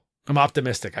I'm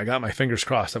optimistic. I got my fingers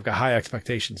crossed. I've got high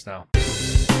expectations now.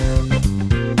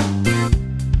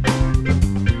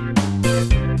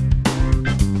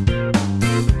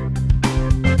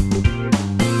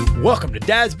 Welcome to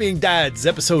Dads Being Dads,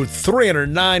 episode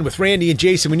 309 with Randy and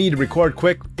Jason. We need to record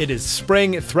quick. It is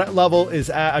spring. Threat level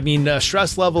is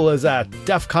stress level is at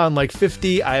DEFCON like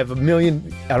 50. I have a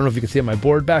million. I don't know if you can see on my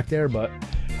board back there, but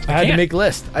I had to make a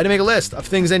list. I had to make a list of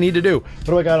things I need to do. What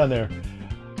do I got on there?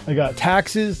 I got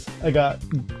taxes. I got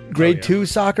grade 2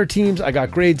 soccer teams. I got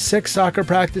grade 6 soccer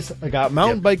practice. I got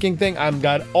mountain biking thing. I've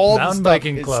got all the mountain stuff.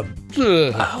 Biking club.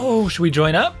 Oh, should we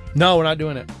join up? No, we're not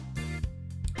doing it.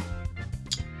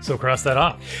 So cross that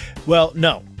off. Well,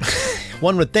 no.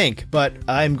 One would think, but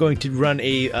I'm going to run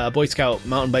a Boy Scout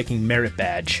mountain biking merit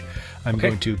badge. I'm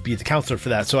going to be the counselor for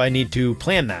that, so I need to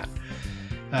plan that.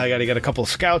 I got to get a couple of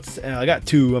scouts. I got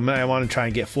 2. I want to try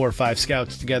and get 4 or 5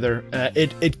 scouts together. Got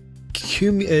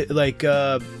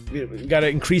to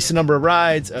increase the number of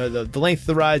rides, the length of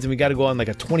the rides, and we got to go on like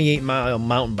a 28-mile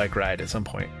mountain bike ride at some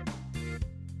point.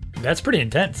 That's pretty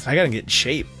intense. I got to get in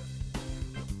shape.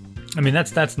 I mean,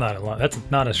 that's not a lot. That's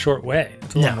not a short way.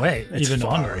 It's a long way, even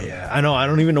longer. Yeah, I know. I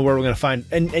don't even know where we're gonna find.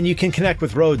 And you can connect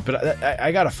with roads, but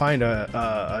I got to find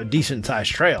a decent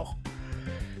sized trail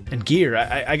and gear.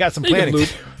 I got some planning.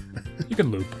 You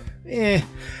can loop.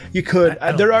 You could.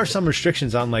 There are some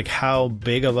restrictions on like how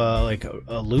big of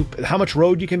a loop, how much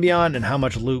road you can be on, and how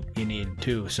much loop you need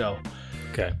too. So,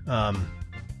 okay.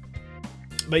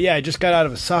 But yeah, I just got out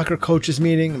of a soccer coaches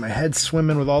meeting. And my head's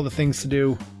swimming with all the things to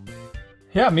do.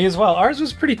 Yeah, me as well. Ours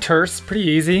was pretty terse, pretty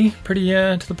easy, pretty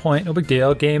to the point. No big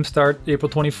deal. Games start April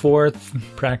 24th.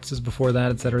 Practices before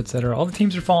that, et cetera, et cetera. All the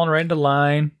teams are falling right into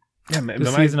line. Yeah,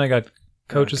 this season I got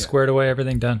coaches squared away,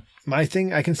 everything done. My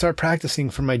thing, I can start practicing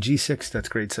for my G6, that's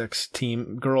grade 6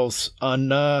 team girls on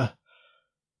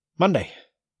Monday.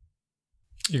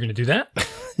 You're going to do that?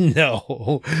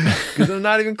 No, because I'm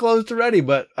not even close to ready.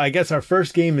 But I guess our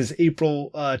first game is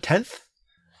April 10th,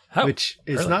 which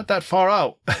is not that far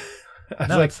out.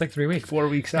 No, it's like 3 weeks. 4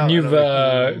 weeks out. And you've,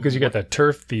 because you got that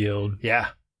turf field. Yeah.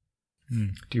 Do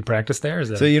you practice there? Is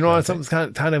that so you know what? Something's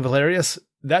kind of hilarious.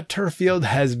 That turf field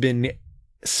has been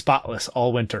spotless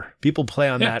all winter. People play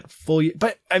on that full year.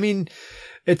 But I mean,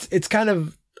 it's kind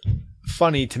of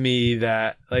funny to me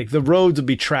that like the roads will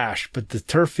be trash, but the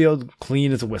turf field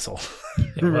clean as a whistle.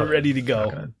 We're ready to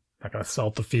go. Not gonna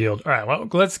salt the field. All right, well,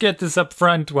 let's get this up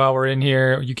front while we're in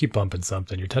here. You keep bumping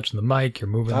something. You're touching the mic. You're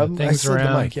moving the things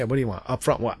around. The mic. Yeah, what do you want? Up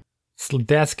front what? The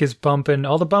desk is bumping.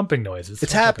 All the bumping noises.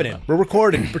 It's happening. We're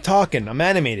recording. We're talking. I'm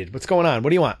animated. What's going on?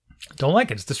 What do you want? Don't like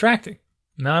it. It's distracting.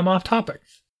 Now I'm off topic.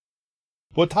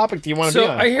 What topic do you want to be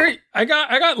on? So I hear I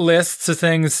got lists of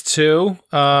things too.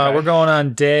 We're going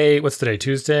on what's today?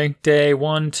 Tuesday? Day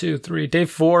 1, 2, 3. Day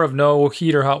 4 of no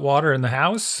heat or hot water in the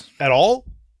house. At all?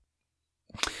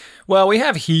 Well, we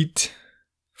have heat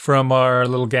from our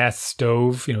little gas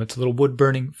stove. You know, it's a little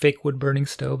fake wood burning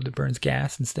stove that burns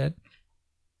gas instead.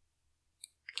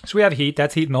 So we have heat.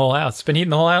 That's heating the whole house. It's been heating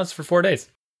the whole house for 4 days.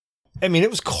 I mean, it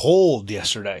was cold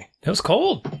yesterday. It was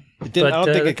cold. It didn't. I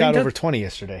don't think it got over 20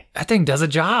 yesterday. That thing does a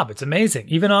job. It's amazing.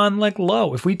 Even on like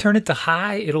low. If we turn it to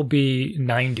high, it'll be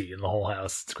 90 in the whole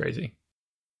house. It's crazy.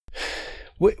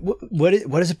 What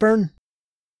does it burn?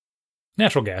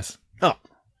 Natural gas. Oh,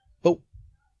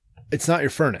 it's not your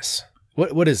furnace.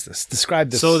 What is this?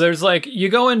 Describe this. So there's like, you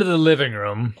go into the living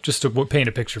room, just to paint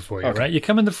a picture for you, right? You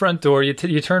come in the front door, you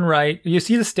turn right, you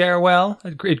see the stairwell,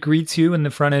 it greets you in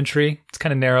the front entry. It's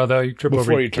kind of narrow though, you trip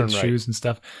over your shoes and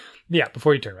stuff. Yeah,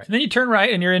 before you turn right. And then you turn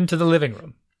right and you're into the living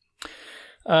room.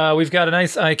 We've got a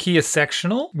nice IKEA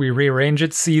sectional. We rearrange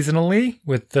it seasonally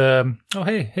with,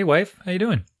 hey wife, how you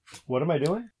doing? What am I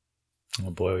doing?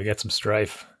 Oh boy, we got some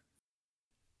strife.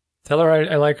 Tell her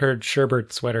I like her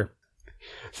sherbet sweater.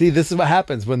 See, this is what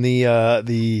happens when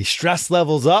the stress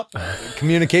levels up,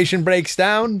 communication breaks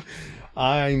down.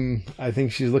 I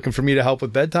think she's looking for me to help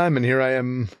with bedtime, and here I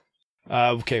am.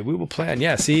 Okay, we will plan.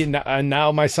 Yeah, see,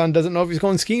 now my son doesn't know if he's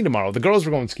going skiing tomorrow. The girls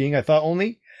were going skiing. I thought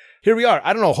only. Here we are.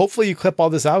 I don't know. Hopefully you clip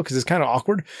all this out because it's kind of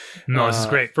awkward. No, this is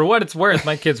great. For what it's worth,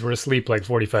 my kids were asleep like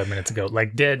 45 minutes ago,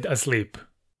 like dead asleep.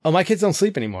 Oh, my kids don't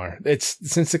sleep anymore. It's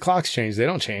since the clocks changed. They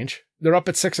don't change. They're up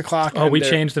at 6 o'clock. Oh, we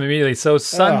changed them immediately. So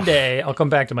Sunday, I'll come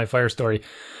back to my fire story.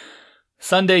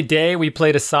 Sunday day, we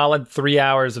played a solid 3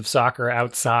 hours of soccer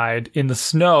outside in the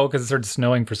snow because it started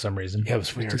snowing for some reason. Yeah, it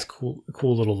was weird. Just cool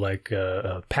little like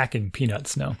packing peanut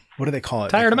snow. What do they call it?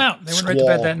 Tired them out. They went right to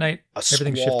bed that night.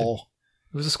 Everything shifted.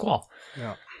 It was a squall.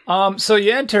 Yeah. So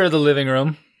you enter the living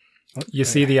room You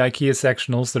see the IKEA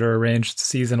sectionals that are arranged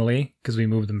seasonally because we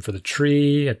move them for the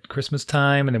tree at Christmas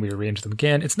time, and then we arrange them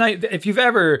again. It's nice if you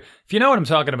know what I'm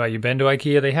talking about. You've been to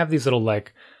IKEA. They have these little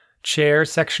like chair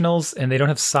sectionals, and they don't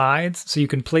have sides, so you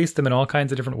can place them in all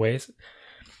kinds of different ways.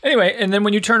 Anyway, and then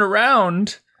when you turn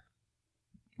around,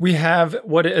 we have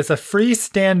what is a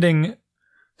freestanding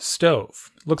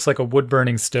stove. It looks like a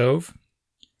wood-burning stove,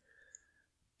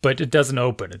 but it doesn't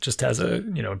open. It just has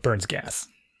it burns gas.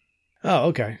 Oh,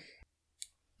 okay.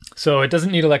 So it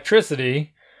doesn't need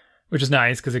electricity, which is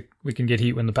nice because we can get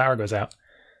heat when the power goes out.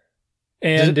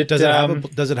 And does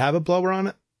it have a blower on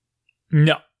it?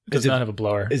 No, it does not have a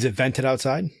blower. Is it vented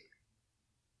outside?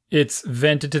 It's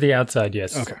vented to the outside,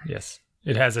 yes. Okay. Yes.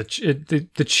 It has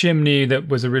the chimney that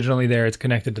was originally there. It's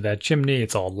connected to that chimney.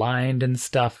 It's all lined and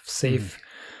stuff, safe,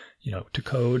 to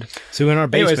code. So in our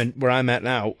basement, where I'm at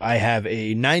now, I have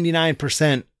a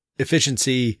 99%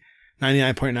 efficiency,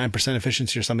 99.9%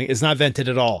 efficiency or something. It's not vented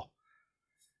at all.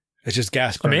 It's just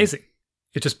gas burning. Amazing.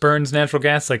 It just burns natural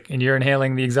gas, and you're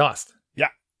inhaling the exhaust. Yeah.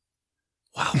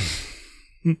 Wow.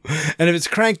 And if it's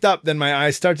cranked up, then my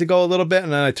eyes start to go a little bit,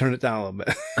 and then I turn it down a little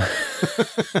bit.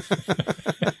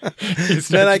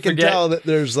 Then I can tell that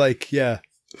there's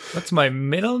what's my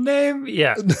middle name?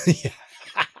 Yeah. Yeah.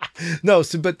 No,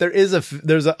 but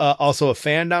there's also a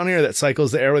fan down here that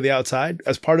cycles the air with the outside.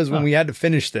 As part of when we had to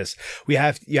finish this, you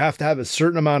have to have a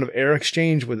certain amount of air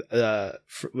exchange with the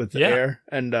air,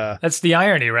 and that's the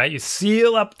irony, right? You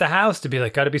seal up the house to be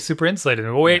like, got to be super insulated.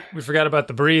 Oh, wait, we forgot about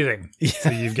the breathing. Yeah. So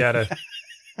you've got to.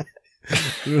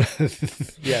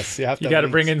 Yes, you have to. You got to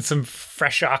bring in some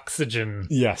fresh oxygen.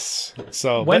 Yes.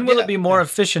 So when will it be more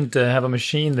efficient to have a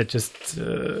machine that just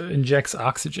injects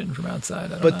oxygen from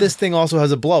outside? But this thing also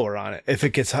has a blower on it. If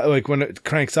it gets when it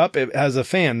cranks up, it has a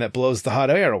fan that blows the hot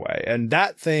air away. And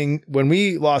that thing, when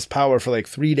we lost power for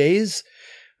 3 days,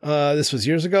 this was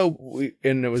years ago,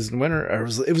 and it was in winter.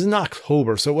 It was in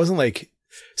October, so it wasn't like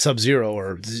sub-zero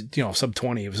or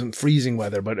sub-20. It was in freezing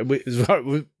weather, but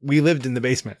we lived in the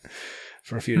basement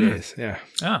for a few days. Yeah.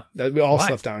 Oh, we all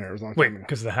slept down here. It was a long time ago.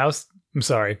 Because the house. I'm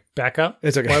sorry. Back up.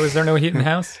 It's okay. Why was there no heat in the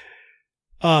house?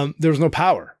 There was no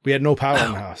power. We had no power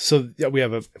in the house, so we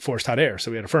have a forced hot air.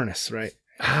 So we had a furnace, right?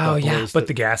 Oh yeah, but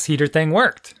the gas heater thing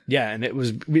worked. Yeah, and it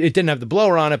didn't have the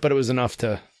blower on it, but it was enough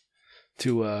to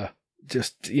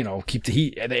just keep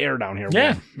the air down here.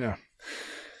 Yeah. Warm. Yeah.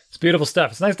 It's beautiful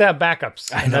stuff. It's nice to have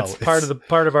backups. I know. That's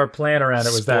part of our plan around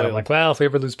it was that I'm like, well, if we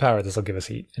ever lose power, this will give us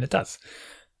heat, and it does.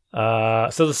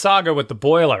 So the saga with the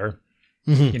boiler,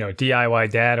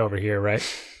 DIY dad over here, right?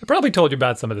 I probably told you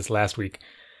about some of this last week.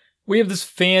 We have this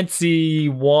fancy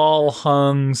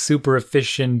wall-hung, super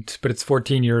efficient, but it's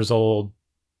 14 years old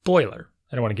boiler.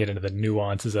 I don't want to get into the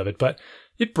nuances of it, but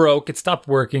it broke. It stopped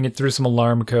working. It threw some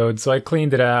alarm codes. So I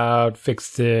cleaned it out,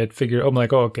 fixed it, figured, I'm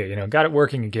like, okay, got it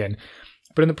working again.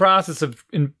 But in the process of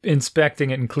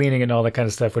inspecting it and cleaning it and all that kind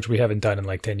of stuff, which we haven't done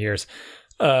in 10 years,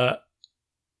 I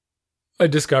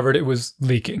discovered it was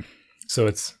leaking. So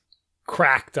it's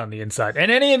cracked on the inside.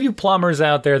 And any of you plumbers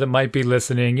out there that might be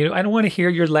listening, I don't want to hear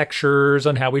your lectures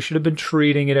on how we should have been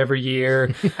treating it every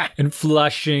year and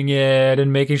flushing it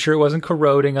and making sure it wasn't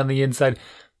corroding on the inside,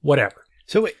 whatever.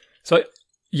 So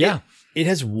yeah. It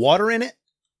has water in it?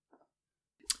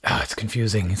 Oh, it's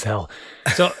confusing as hell.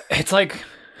 So it's like...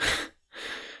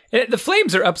 the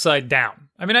flames are upside down.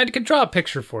 I mean, I could draw a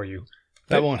picture for you.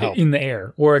 That won't help. In the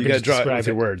air. Or I could just draw describe it with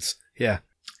your words. Yeah.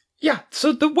 Yeah.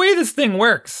 So the way this thing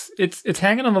works, it's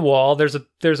hanging on the wall. There's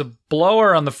a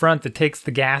blower on the front that takes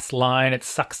the gas line. It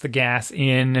sucks the gas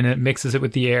in and it mixes it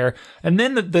with the air. And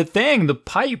then the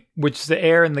pipe, which is the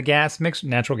air and the gas mix,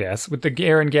 natural gas, with the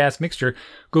air and gas mixture,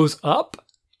 goes up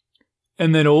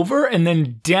and then over and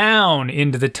then down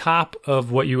into the top of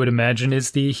what you would imagine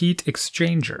is the heat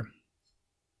exchanger,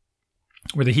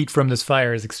 where the heat from this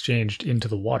fire is exchanged into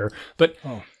the water. But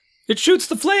it shoots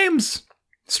the flames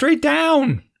straight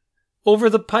down over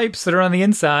the pipes that are on the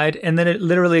inside, and then it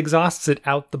literally exhausts it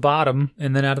out the bottom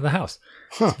and then out of the house.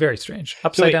 Huh. It's very strange.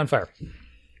 Upside down fire.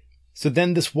 So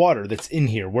then this water that's in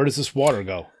here, where does this water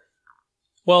go?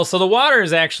 Well, so the water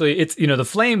is actually, the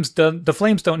flames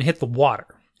don't hit the water.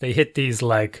 They hit these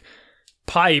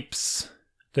pipes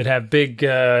that have big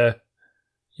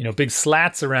big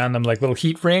slats around them, like little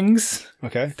heat rings.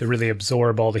 Okay. To really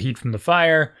absorb all the heat from the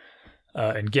fire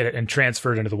and get it and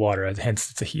transfer it into the water.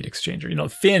 Hence, it's a heat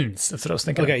exchanger. Fins. That's what I was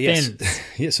thinking. Okay, yes. Fins.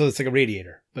 Yeah, so it's like a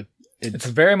radiator, but it's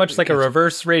very much like a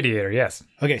reverse radiator. Yes.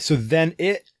 Okay, so then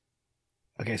the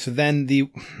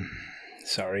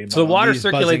water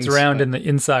circulates around in the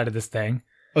inside of this thing.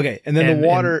 Okay, and then the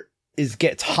water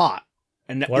gets hot,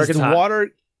 and is the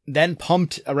water then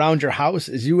pumped around your house?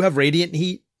 Is you have radiant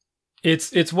heat?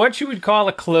 It's what you would call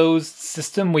a closed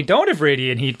system. We don't have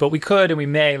radiant heat, but we could and we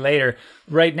may later.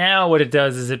 Right now, what it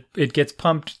does is it gets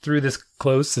pumped through this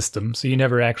closed system, so you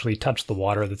never actually touch the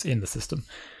water that's in the system.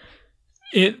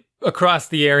 It across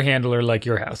the air handler like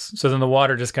your house. So then the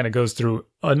water just kind of goes through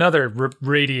another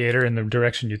radiator in the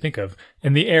direction you think of,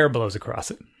 and the air blows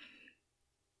across it.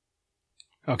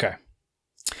 Okay.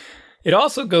 It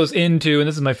also goes into, and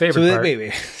this is my favorite part.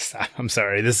 Wait. Stop. I'm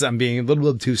sorry. I'm being a little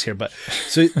obtuse here, but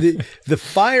so the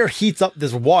fire heats up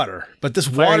this water, but this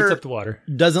water heats up the water.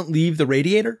 Doesn't leave the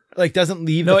radiator? Like doesn't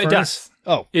leave the furnace?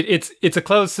 No, it does. Oh. It's a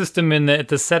closed system in that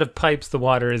the set of pipes the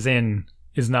water is in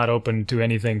is not open to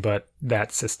anything but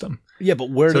that system. Yeah, but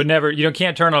you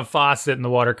can't turn on a faucet and the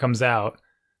water comes out.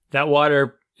 That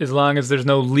water, as long as there's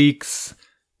no leaks,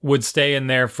 would stay in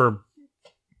there for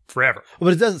forever.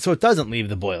 But it doesn't leave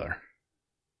the boiler.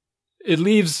 It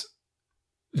leaves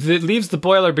the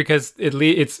boiler because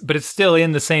it's still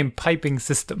in the same piping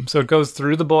system. So it goes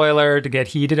through the boiler to get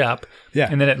heated up. Yeah.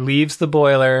 And then it leaves the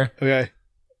boiler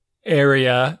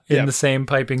area in the same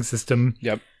piping system.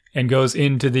 Yep. And goes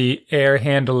into the air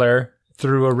handler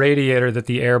through a radiator that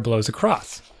the air blows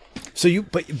across. So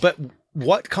but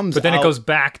what comes out? But then it goes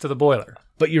back to the boiler.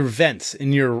 But your vents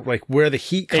in your, like, where the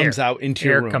heat comes out into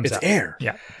your room. It's air.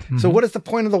 Yeah. Mm-hmm. So what is the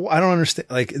point of I don't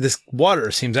understand. Like, this water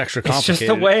seems extra complicated. It's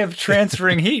just a way of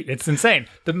transferring heat. It's insane.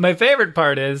 My favorite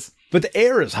part is... But the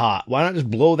air is hot. Why not just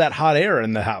blow that hot air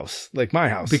in the house? Like my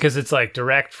house. Because it's like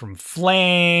direct from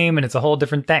flame and it's a whole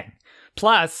different thing.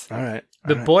 Plus,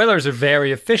 the boilers are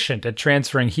very efficient at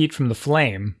transferring heat from the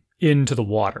flame into the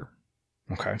water.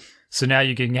 Okay. So now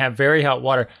you can have very hot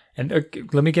water. And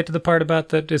let me get to the part about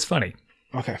that is funny.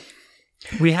 Okay.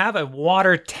 We have a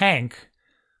water tank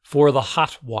for the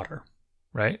hot water,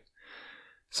 right?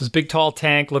 So this big tall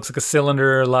tank looks like a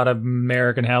cylinder. A lot of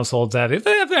American households have it.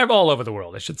 They have all over the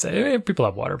world, I should say. People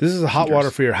have water. This is the hot water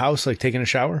for your house, like taking a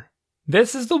shower?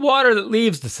 This is the water that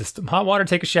leaves the system. Hot water,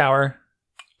 take a shower,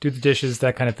 do the dishes,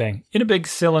 that kind of thing. In a big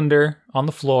cylinder on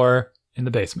the floor in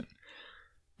the basement.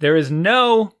 There is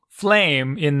no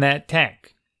flame in that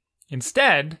tank.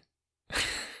 Instead...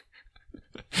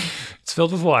 It's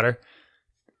filled with water.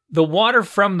 The water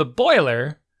from the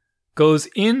boiler goes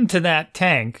into that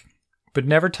tank, but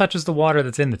never touches the water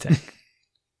that's in the tank.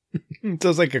 So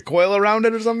there's like a coil around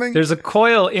it or something? There's a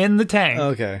coil in the tank.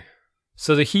 Okay.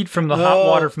 So the heat from the hot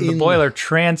water from the boiler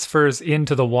transfers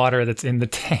into the water that's in the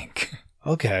tank.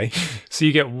 Okay. So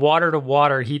you get water to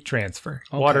water heat transfer.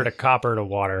 Okay. Water to copper to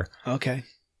water. Okay.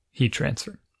 Heat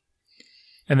transfer.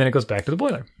 And then it goes back to the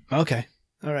boiler. Okay.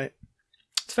 All right.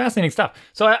 It's fascinating stuff.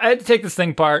 So I had to take this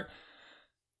thing apart.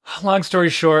 Long story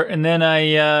short, and then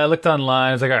I looked online.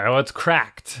 I was like, all right, well, it's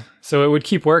cracked. So it would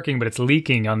keep working, but it's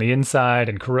leaking on the inside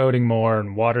and corroding more,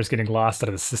 and water's getting lost out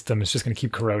of the system. It's just going to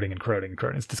keep corroding and corroding and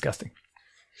corroding. It's disgusting.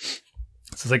 So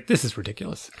it's like, this is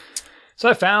ridiculous. So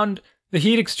I found the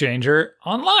heat exchanger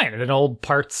online at an old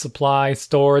parts supply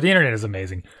store. The internet is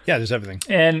amazing. Yeah, there's everything.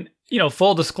 And,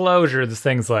 full disclosure, this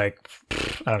thing's like,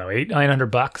 I don't know,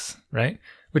 $900, right?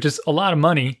 Which is a lot of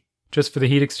money just for the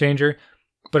heat exchanger.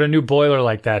 But a new boiler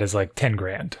like that is like 10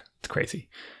 grand. It's crazy.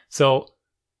 So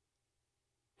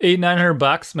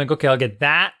 $900. I'm like, okay, I'll get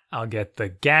that. I'll get the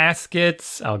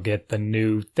gaskets. I'll get the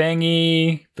new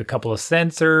thingy, the couple of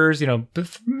sensors,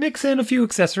 mix in a few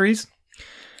accessories.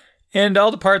 And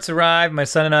all the parts arrived. My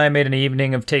son and I made an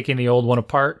evening of taking the old one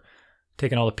apart,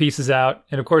 taking all the pieces out.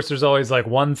 And of course, there's always like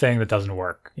one thing that doesn't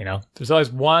work. There's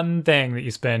always one thing that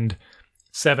you spend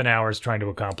 7 hours trying to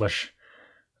accomplish.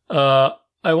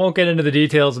 I won't get into the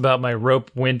details about my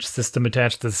rope winch system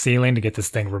attached to the ceiling to get this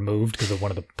thing removed because of one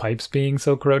of the pipes being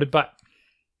so corroded, but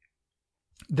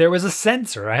there was a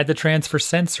sensor. I had to transfer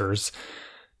sensors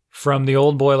from the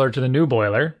old boiler to the new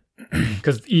boiler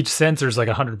because each sensor is like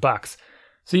 $100.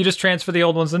 So you just transfer the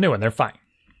old ones to the new one. They're fine.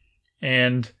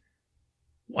 And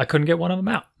I couldn't get one of them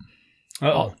out.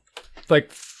 Uh-oh.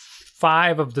 Like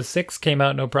 5 of the 6 came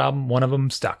out no problem. One of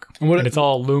them stuck. And it's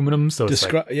all aluminum, so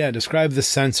describe the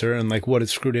sensor and like what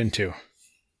it's screwed into.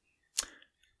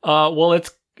 Well, it's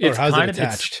how's it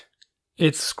attached?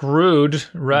 It's screwed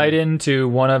right into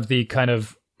one of the kind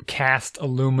of cast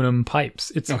aluminum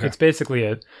pipes. It's basically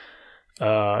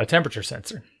a temperature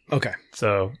sensor. Okay.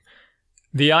 So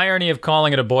the irony of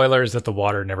calling it a boiler is that the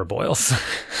water never boils.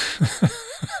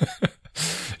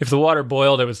 If the water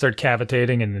boiled, it would start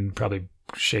cavitating and then probably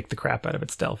shake the crap out of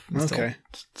itself. Okay.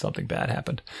 Something bad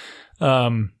happened.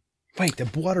 Wait, the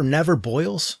water never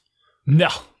boils? No.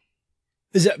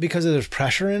 Is that because there's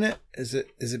pressure in it? Is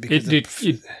it because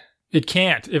it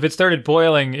can't. If it started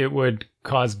boiling, it would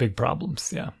cause big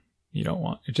problems. Yeah. You don't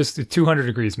want it. Just 200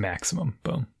 degrees maximum.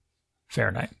 Boom.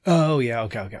 Fahrenheit. Oh, yeah.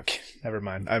 Okay. Never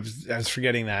mind. I was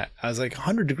forgetting that. I was like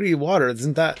 100-degree water.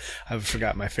 Isn't that? I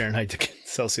forgot my Fahrenheit to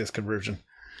Celsius conversion.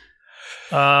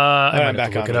 I'm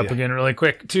back to look it up again really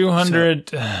quick. 200.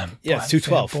 So, it's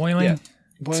 212. Boiling. Yeah.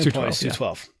 It's 212.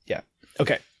 212. Yeah.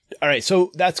 Okay. All right.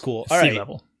 So that's cool. All sea right.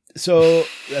 level. So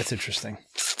that's interesting.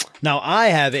 Now I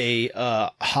have a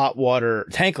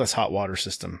tankless hot water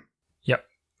system. Yep.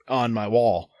 On my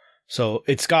wall. So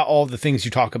it's got all the things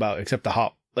you talk about except the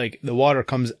hot. Like the water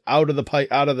comes out of the pipe,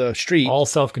 out of the street. All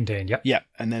self-contained. Yep. Yeah.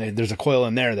 And then there's a coil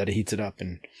in there that it heats it up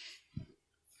and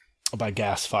by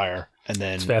gas fire. And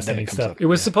then, it's fascinating stuff. Up, it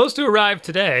was supposed to arrive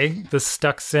today, the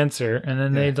stuck sensor, and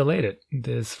then they delayed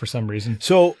it for some reason.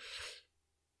 So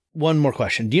one more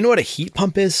question. Do you know what a heat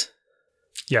pump is?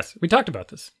 Yes. We talked about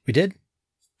this. We did?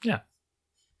 Yeah.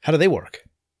 How do they work?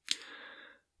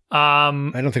 I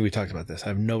don't think we talked about this. I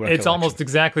have no recollection. It's almost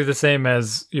exactly the same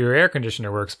as your air conditioner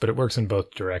works, but it works in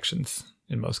both directions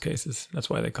in most cases. That's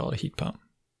why they call it a heat pump.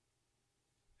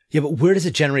 Yeah, but where does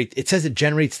it generate? It says it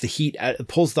generates the heat. It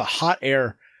pulls the hot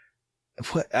air.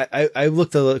 I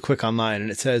looked a little quick online, and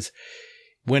it says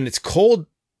when it's cold,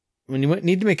 when you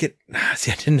need to make it.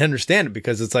 See, I didn't understand it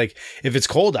because it's like if it's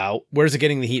cold out, where's it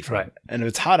getting the heat from? Right. And if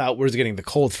it's hot out, where's it getting the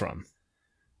cold from?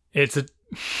 It's a...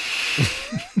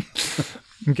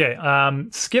 Okay,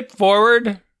 skip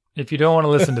forward if you don't want to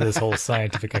listen to this whole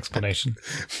scientific explanation.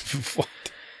 What?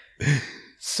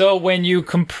 So when you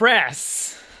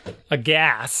compress a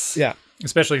gas,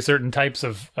 especially certain types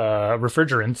of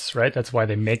refrigerants, right? That's why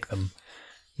they make them.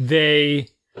 They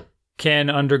can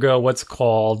undergo what's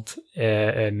called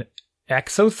an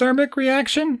exothermic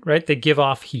reaction, right? They give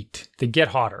off heat. They get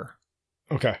hotter.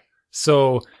 Okay.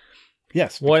 So...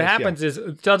 Yes. What happens is,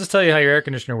 I'll just tell you how your air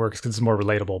conditioner works because it's more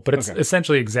relatable, but it's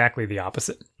essentially exactly the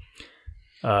opposite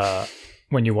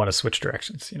when you want to switch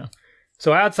directions,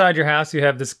 So outside your house, you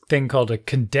have this thing called a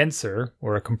condenser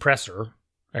or a compressor.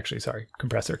 Actually, sorry,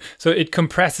 compressor. So it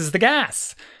compresses the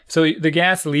gas. So the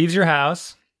gas leaves your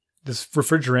house, this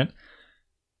refrigerant,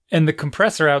 and the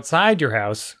compressor outside your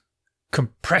house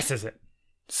compresses it,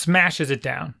 smashes it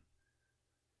down.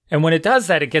 And when it does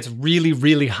that, it gets really,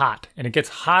 really hot. And it gets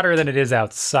hotter than it is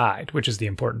outside, which is the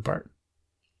important part.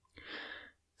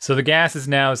 So the gas is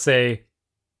now, say,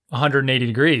 180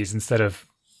 degrees instead of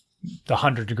the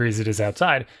 100 degrees it is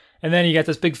outside. And then you get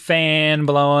this big fan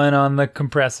blowing on the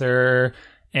compressor,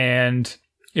 and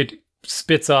it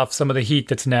spits off some of the heat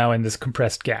that's now in this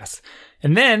compressed gas.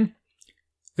 And then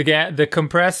the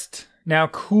compressed... Now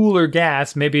cooler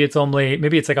gas, maybe it's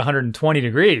like 120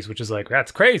 degrees, which is like,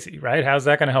 that's crazy, right? How's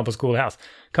that going to help us cool the house?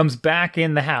 Comes back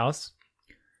in the house,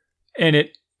 and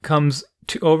it comes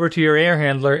over to your air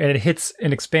handler, and it hits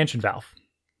an expansion valve.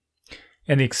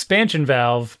 And the expansion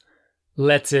valve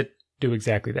lets it do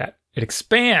exactly that. It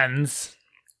expands,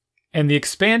 and the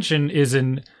expansion is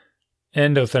an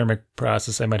endothermic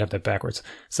process. I might have that backwards.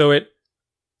 So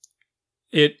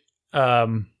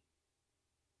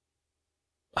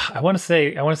I want to say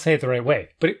it the right way,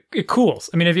 but it cools.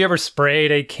 I mean, have you ever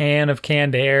sprayed a can of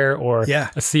canned air or a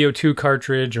CO2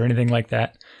 cartridge or anything like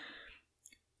that?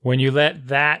 When you let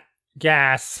that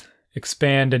gas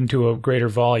expand into a greater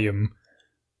volume,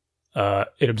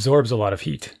 it absorbs a lot of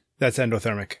heat. That's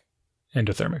endothermic.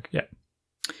 Endothermic, yeah.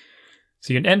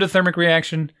 So you get an endothermic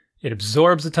reaction. It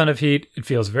absorbs a ton of heat. It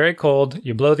feels very cold.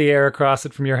 You blow the air across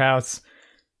it from your house.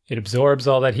 It absorbs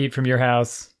all that heat from your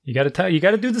house. You got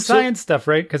to do the science stuff,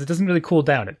 right? Because it doesn't really cool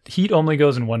down. Heat only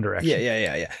goes in one direction.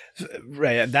 Yeah.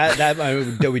 Right.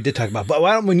 That we did talk about. But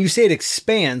when you say it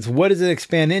expands, what does it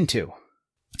expand into?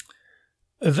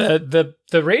 The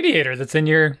radiator that's in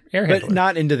your air handler. But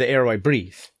not into the air I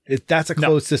breathe. That's a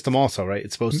closed system also, right?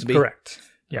 It's supposed to be? Correct.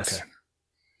 Yes. Okay.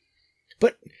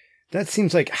 But that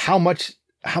seems like how much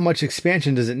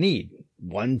expansion does it need?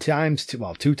 1 times,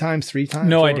 2 times, 3 times?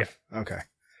 No idea. Okay.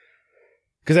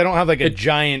 Because I don't have like a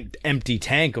giant empty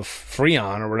tank of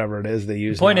Freon or whatever it is they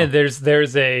use. The point is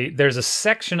there's a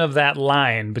section of that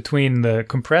line between the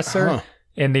compressor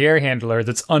and the air handler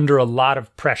that's under a lot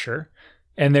of pressure,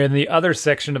 and then the other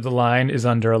section of the line is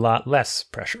under a lot less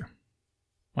pressure,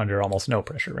 under almost no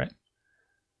pressure, right?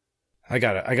 I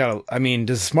got it. I mean,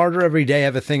 does Smarter Every Day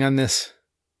have a thing on this?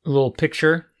 A little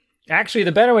picture. Actually,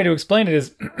 the better way to explain it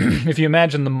is if you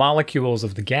imagine the molecules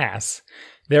of the gas,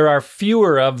 there are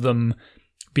fewer of them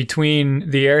between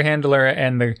the air handler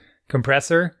and the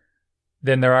compressor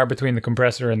than there are between the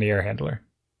compressor and the air handler.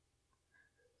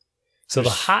 So the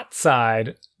hot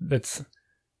side that's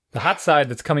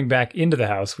coming back into the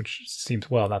house, which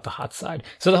seems, well, not the hot side.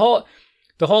 So the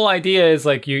whole idea is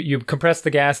like you compress the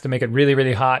gas to make it really,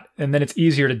 really hot, and then it's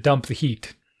easier to dump the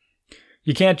heat.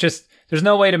 You can't just, there's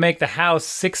no way to make the house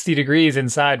 60 degrees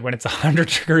inside when it's 100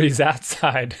 degrees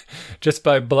outside just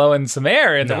by blowing some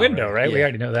air in the window, right? Yeah. We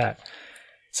already know that.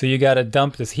 So you got to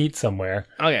dump this heat somewhere.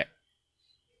 Okay.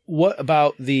 What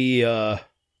about the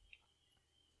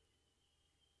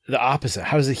opposite?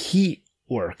 How does the heat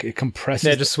work? It compresses.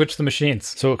 Yeah, just switch the machines.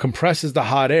 So it compresses the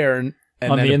hot air and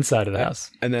on the inside of the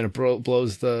house, and then it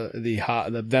blows the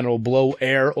hot. Then it'll blow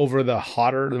air over the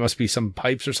hotter. There must be some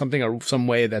pipes or something, or some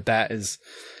way that is.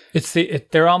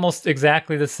 They're almost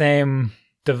exactly the same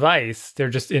device. They're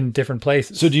just in different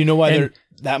places. So do you know why they're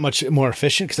that much more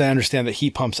efficient? Because I understand that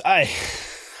heat pumps.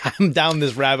 I'm down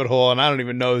this rabbit hole, and I don't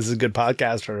even know if this is a good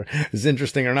podcast or is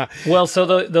interesting or not. Well,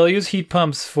 so they'll use heat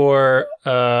pumps for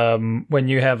when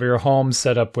you have your home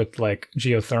set up with like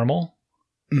geothermal.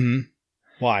 Mm-hmm.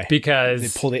 Why? Because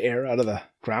they pull the air out of the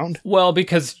ground? Well,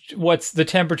 because what's the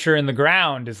temperature in the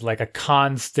ground is like a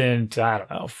constant, I don't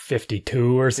know,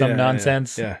 52 or some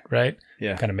nonsense. Yeah. Right?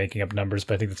 Yeah. Kind of making up numbers,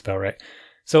 but I think that's about right.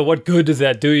 So what good does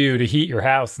that do you to heat your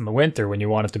house in the winter when you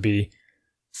want it to be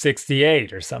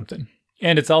 68 or something?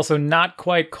 And it's also not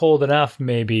quite cold enough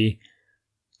maybe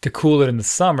to cool it in the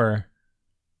summer.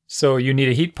 So you need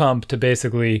a heat pump to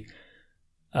basically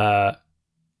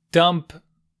dump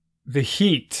the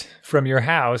heat from your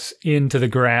house into the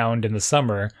ground in the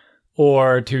summer,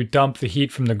 or to dump the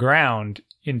heat from the ground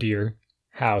into your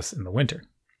house in the winter.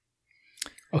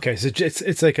 Okay, so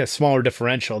it's like a smaller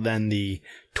differential than the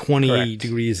 20 Correct.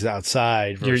 Degrees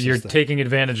outside. You're taking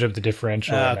advantage of the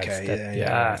differential. Okay,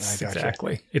 yes,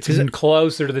 exactly. It's even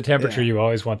closer to the temperature you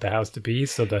always want the house to be.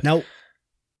 So now,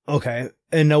 okay,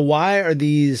 and now why are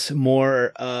these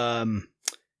more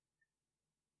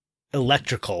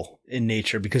electrical in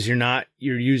nature? Because you're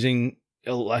using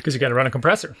because you got to run a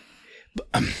compressor.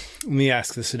 Let me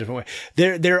ask this a different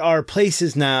way. There are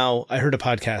places now, I heard a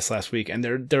podcast last week, and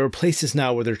there are places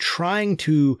now where they're trying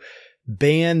to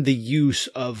ban the use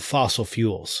of fossil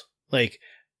fuels.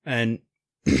 And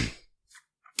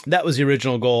that was the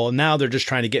original goal. Now they're just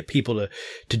trying to get people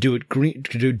to do it green,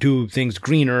 to do things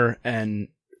greener. And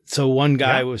so one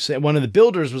of the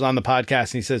builders was on the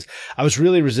podcast, and he says, I was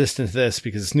really resistant to this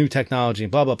because it's new technology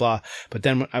and blah, blah, blah. But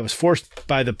then I was forced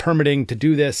by the permitting to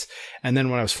do this. And then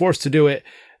when I was forced to do it,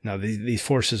 now these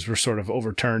forces were sort of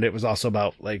overturned. It was also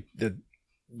about like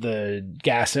the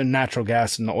gas and natural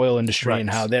gas and the oil industry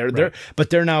and how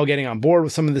they're now getting on board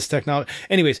with some of this technology.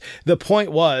 Anyways, the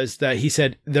point was that he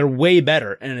said they're way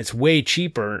better and it's way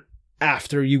cheaper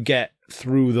after you get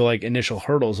through the like initial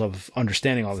hurdles of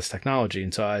understanding all this technology.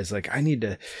 And so I was like,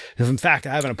 in fact,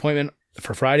 I have an appointment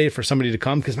for Friday for somebody to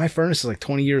come because my furnace is like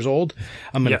 20 years old.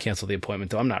 I'm going to cancel the appointment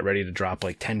though. I'm not ready to drop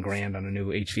like 10 grand on a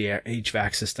new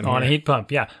HVAC system. On a heat pump.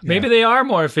 Yeah. Maybe they are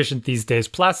more efficient these days.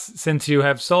 Plus, since you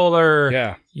have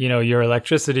solar, your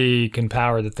electricity can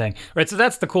power the thing. Right. So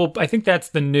that's the cool, I think that's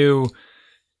the new,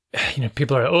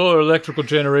 people are, electrical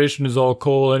generation is all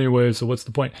coal anyway, so what's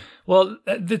the point? Well,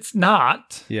 it's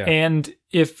not. Yeah. And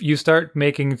if you start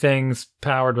making things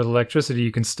powered with electricity,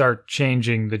 you can start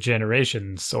changing the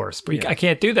generation source. But I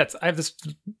can't do that. I have this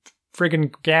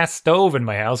friggin' gas stove in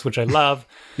my house, which I love.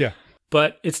 Yeah.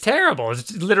 But it's terrible.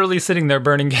 It's literally sitting there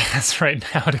burning gas right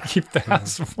now to keep the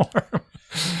house warm.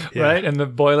 Right? And the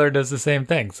boiler does the same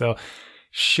thing. So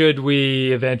should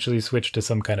we eventually switch to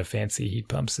some kind of fancy heat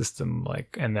pump system,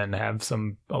 and then have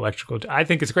some electrical? I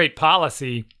think it's great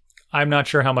policy. I'm not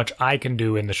sure how much I can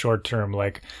do in the short term.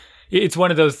 It's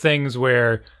one of those things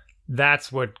where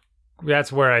that's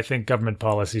where I think government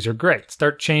policies are great.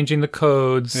 Start changing the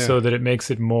codes so that it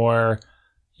makes it more.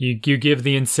 You give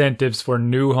the incentives for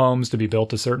new homes to be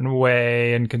built a certain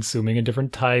way and consuming a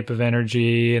different type of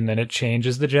energy, and then it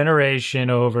changes the generation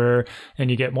over,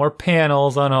 and you get more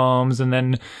panels on homes, and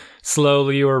then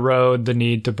slowly you erode the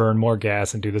need to burn more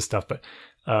gas and do this stuff. But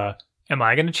am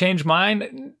I going to change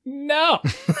mine? No.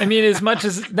 I mean,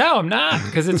 no, I'm not,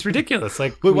 because it's ridiculous.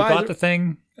 We bought the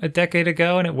thing a decade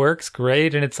ago, and it works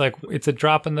great, and it's a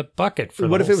drop in the bucket for.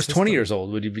 What if it was 20 years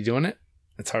old? Would you be doing it?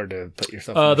 It's hard to put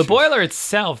yourself in the boiler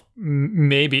itself,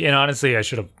 maybe. And honestly, I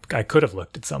could have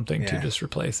looked at something to just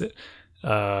replace it.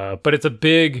 But it's a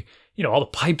big, all the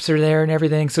pipes are there and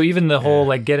everything. So even the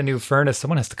whole, get a new furnace,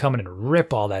 someone has to come in and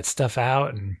rip all that stuff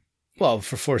out. And well,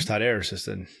 for forced hot air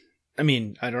system, I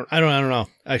mean, I don't know.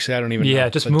 Actually, I don't even know. Yeah,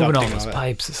 just moving all those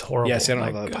pipes is horrible. Yes, I don't know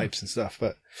about the pipes and stuff,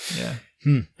 but yeah.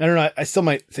 I don't know. I still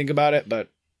might think about it, but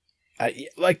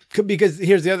because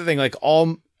here's the other thing,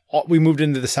 we moved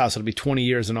into this house. It'll be 20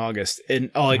 years in August. And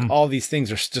all these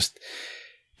things are just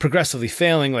progressively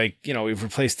failing. We've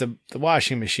replaced the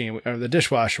washing machine or the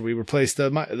dishwasher. We replaced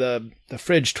the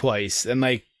fridge twice.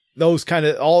 And those kind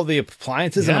of all the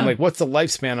appliances. And I'm like, what's the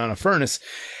lifespan on a furnace?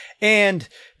 And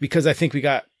because I think we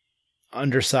got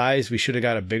undersized, we should have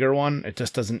got a bigger one. It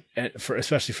just doesn't,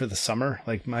 especially for the summer.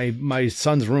 Like my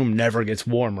son's room never gets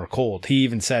warm or cold. He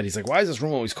even said, he's like, why is this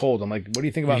room always cold? I'm like, what do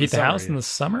you think about heat the house in the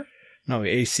summer? No,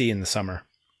 AC in the summer.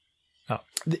 Oh,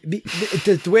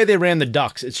 the way they ran the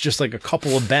ducts, it's just like a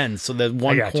couple of bends, so there's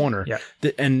one corner,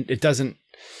 and it doesn't.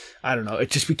 I don't know. It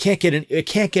just, it can't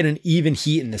get an even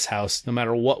heat in this house, no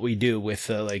matter what we do with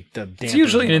the It's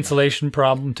usually an insulation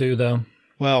problem too, though.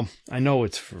 Well, I know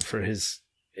it's for his.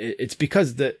 It's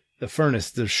because the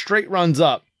furnace, the straight runs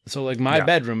up. So like my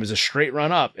bedroom is a straight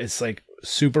run up. It's like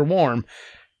super warm,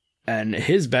 and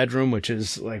his bedroom, which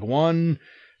is like one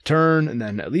turn and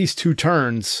then at least two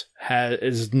turns,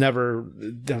 is never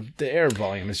the air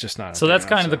volume is just not. So that's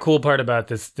kind of the cool part about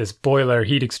this boiler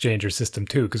heat exchanger system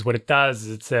too, because what it does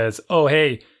is it says, oh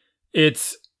hey,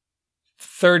 it's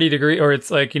 30 degrees, or it's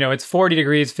like, it's 40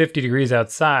 degrees, 50 degrees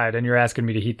outside, and you're asking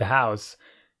me to heat the house.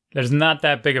 There's not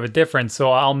that big of a difference,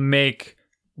 so I'll make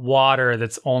water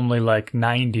that's only like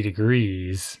 90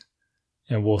 degrees,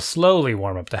 and we'll slowly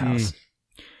warm up the house.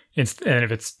 And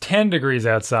if it's 10 degrees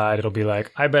outside, it'll be like,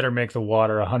 I better make the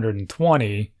water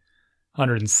 120,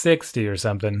 160 or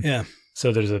something. Yeah.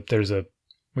 So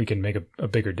we can make a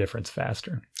bigger difference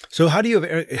faster. So how do you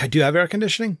have air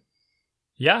conditioning?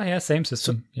 Yeah, same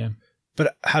system. Yeah.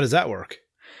 But how does that work?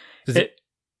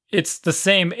 It's the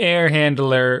same air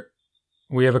handler.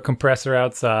 We have a compressor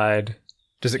outside.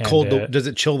 Does it does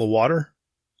it chill the water?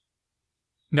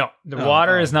 No, the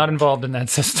water is not involved in that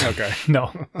system. Okay.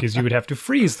 No, because you would have to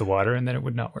freeze the water and then it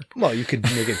would not work. Well, you could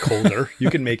make it colder. You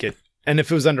can make it, and if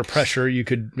it was under pressure, you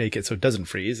could make it so it doesn't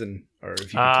freeze. If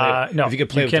you could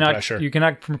play with the pressure. You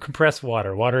cannot compress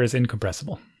water. Water is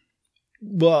incompressible.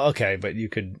 Well, okay, but you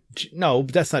could. No,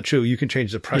 that's not true. You can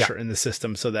change the pressure in the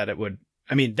system so that it would.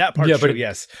 I mean, that part's true,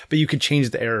 yes. But you could change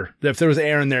the air. If there was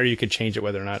air in there, you could change it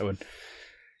whether or not it would.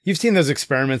 You've seen those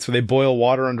experiments where they boil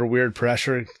water under weird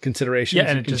pressure considerations. Yeah,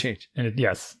 and it can change.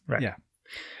 Yes, right. Yeah.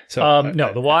 So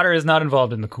no, the water is not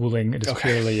involved in the cooling. It is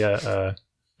purely a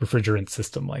refrigerant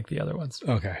system like the other ones.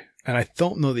 Okay. And I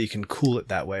don't know that you can cool it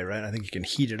that way, right? I think you can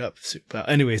heat it up.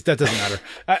 Anyways, that doesn't matter.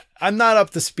 I'm not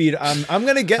up to speed. I'm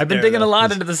going to get. I've been digging a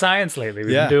lot into the science lately.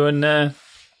 We've been doing.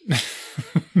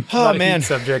 Oh man,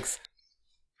 subjects.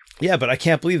 Yeah, but I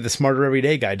can't believe the Smarter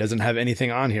Everyday guy doesn't have anything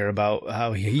on here about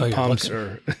how he heat pumps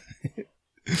or.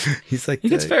 He's like, he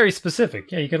gets very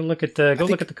specific. Yeah, you got to look at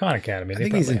look at the Khan Academy. I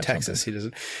think he's in Texas. He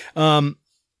doesn't.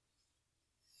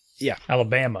 Yeah,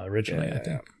 Alabama originally. I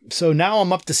think. So now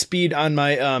I'm up to speed on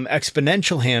my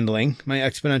exponential handling, my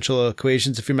exponential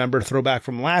equations. If you remember, throwback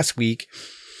from last week,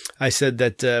 I said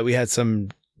that we had some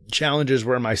challenges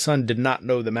where my son did not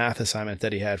know the math assignment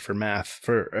that he had for math.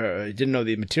 He didn't know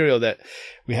the material that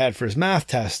we had for his math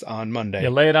test on Monday. Yeah,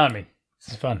 lay it on me.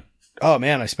 This is fun. Oh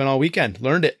man, I spent all weekend,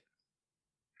 learned it.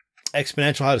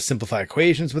 Exponential, how to simplify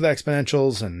equations with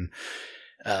exponentials, and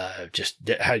just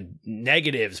how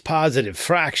negatives, positive,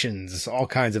 fractions, all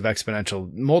kinds of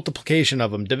exponential, multiplication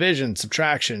of them, division,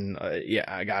 subtraction. Yeah,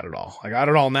 I got it all. I got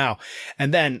it all now.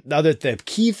 And then the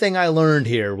key thing I learned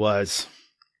here was,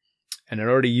 and I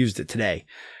already used it today,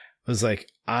 was like,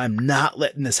 I'm not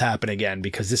letting this happen again,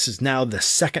 because this is now the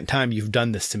second time you've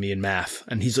done this to me in math.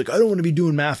 And he's like, I don't want to be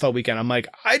doing math all weekend. I'm like,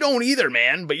 I don't either,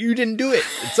 man, but you didn't do it.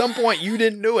 At some point, you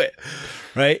didn't do it.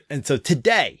 Right. And so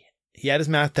today, he had his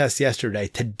math test yesterday.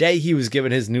 Today, he was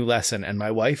given his new lesson, and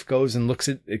my wife goes and looks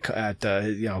at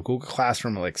Google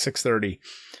Classroom at like 6:30.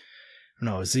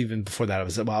 No, it was even before that. I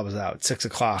was out at 6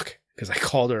 o'clock. Because I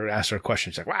called her and asked her a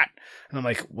question. She's like, what? And I'm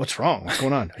like, what's wrong? What's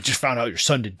going on? I just found out your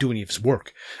son didn't do any of his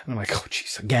work. And I'm like, oh,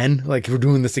 geez, again? Like, we're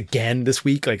doing this again this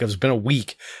week? Like, it's been a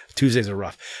week. Tuesdays are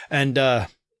rough. And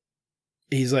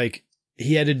he's like,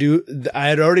 he had to do, I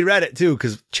had already read it too,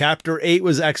 because chapter 8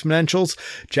 was exponentials.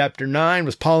 Chapter 9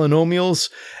 was polynomials.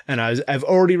 And I've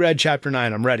already read chapter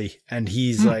 9. I'm ready. And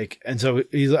he's like, and so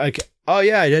he's like, oh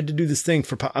yeah, I had to do this thing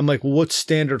for, I'm like, well, what's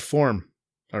standard form?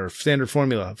 Or standard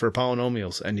formula for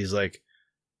polynomials. And he's like,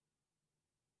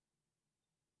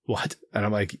 what? And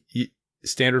I'm like,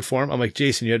 standard form? I'm like,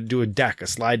 Jason, you had to do a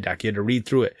slide deck. You had to read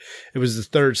through it. It was the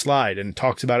third slide, and it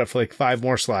talks about it for like 5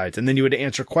 more slides. And then you had to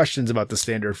answer questions about the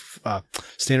standard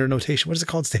notation. What is it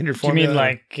called? Standard formula? You mean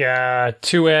like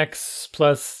 2x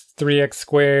plus 3x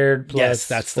squared plus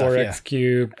 4x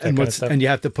cubed? And you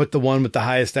have to put the one with the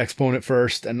highest exponent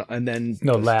first, and then...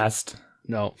 No, last.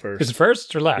 No, first. Is it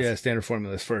first or last? Yeah, standard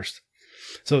formula is first.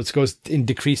 So it goes in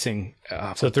decreasing.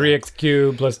 So 3x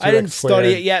cubed plus 2x I didn't squared.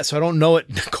 study it yet, so I don't know it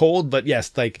cold. But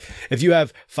yes, like if you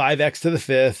have 5x to the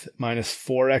 5th minus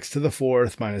 4x to the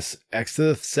 4th minus x to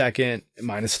the 2nd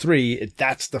minus 3,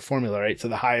 that's the formula, right? So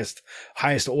the highest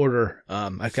order.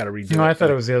 I've got to redo it. No, I thought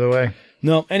it was the other way.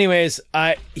 No, anyways,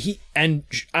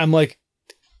 I'm like,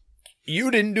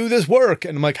 you didn't do this work.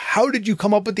 And I'm like, how did you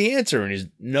come up with the answer? And he's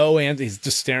no answer. He's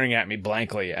just staring at me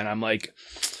blankly. And I'm like,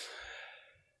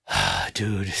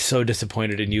 dude, so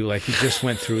disappointed in you. Like, he just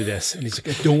went through this. And he's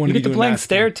like, I don't want to be doing that. You get the blank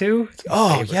stare too?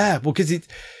 Oh, yeah. Well, because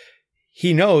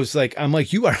he knows, like, I'm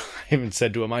like, I even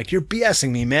said to him, like, you're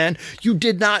BSing me, man. You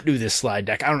did not do this slide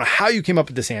deck. I don't know how you came up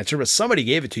with this answer, but somebody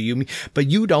gave it to you, but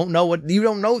you don't know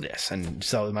this. And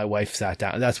so my wife sat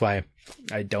down. That's why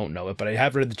I don't know it, but I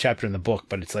have read the chapter in the book,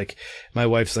 but it's like, my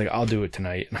wife's like, I'll do it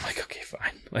tonight. And I'm like, okay,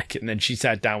 fine. Like, and then she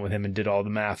sat down with him and did all the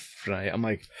math tonight. I'm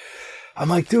like,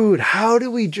 dude, how did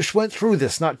we just went through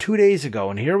this not 2 days ago?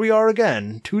 And here we are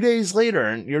again, 2 days later,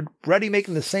 and you're already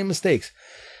making the same mistakes.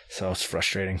 So it's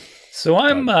frustrating. So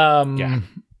I'm not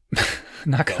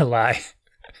gonna lie.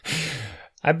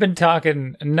 I've been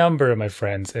talking a number of my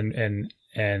friends and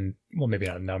well, maybe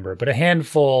not a number, but a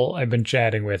handful I've been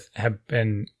chatting with have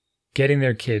been getting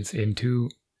their kids into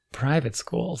private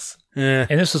schools. And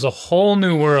this was a whole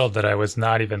new world that I was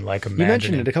not even like imagining. You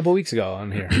mentioned it a couple of weeks ago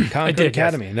on here. I did,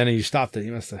 Academy, yes. And then you stopped it.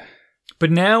 You must have. But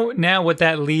now what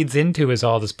that leads into is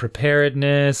all this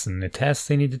preparedness and the tests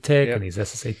they need to take and these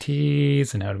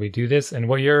SSATs and how do we do this and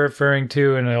what you're referring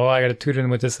to and I got to tutor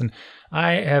them with this, and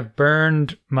I have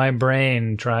burned my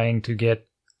brain trying to get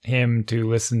him to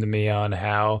listen to me on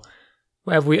how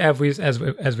as we have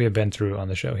been through on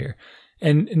the show here.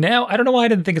 And now I don't know why I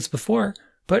didn't think it's before,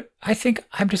 but I think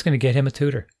I'm just going to get him a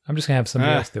tutor. I'm just going to have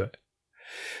somebody else do it.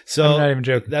 So I'm not even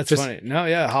joking. That's just funny. No,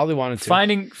 yeah, Holly wanted to.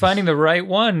 Finding the right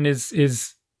one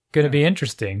is going to be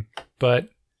interesting, but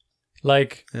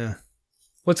like,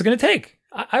 what's it going to take?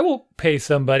 I will pay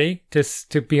somebody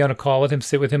to be on a call with him,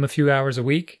 sit with him a few hours a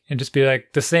week, and just be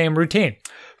like the same routine.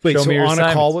 Wait, so on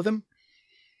a call with him?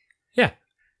 Yeah,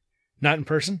 not in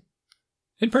person.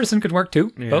 In person could work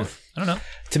too. Yeah. Both. I don't know.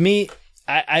 To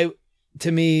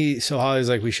me, so Holly's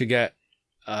like, we should get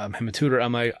him a tutor.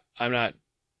 I'm like, I'm not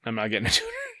getting a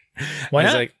tutor. Why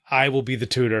not? Like, I will be the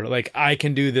tutor. Like, I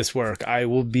can do this work. I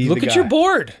will be Look the guy. at your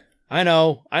board. I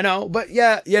know. But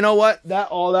yeah, you know what?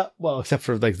 Well, except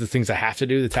for like the things I have to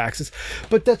do, the taxes.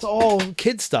 But that's all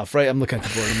kid stuff, right? I'm looking at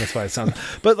the board and that's why it sounds.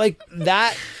 But like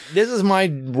that, this is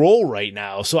my role right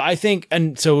now. So I think,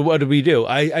 and so what do we do?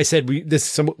 I said,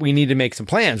 we need to make some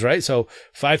plans, right? So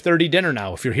 5:30 dinner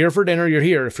now. If you're here for dinner, you're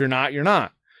here. If you're not, you're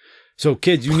not. So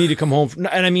kids, you need to come home.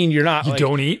 And I mean, you're not. You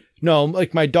don't eat? No,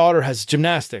 like my daughter has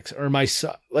gymnastics, or my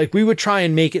son. Like we would try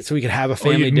and make it so we could have a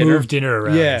family dinner. Move dinner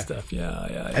around and stuff.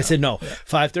 Yeah. I said no.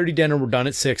 5:30 dinner. We're done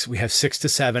at 6. We have 6 to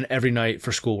 7 every night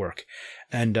for schoolwork,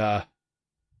 and I'm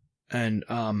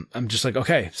just like,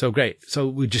 okay, so great. So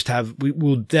we just have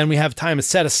we have time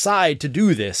set aside to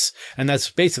do this, and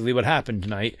that's basically what happened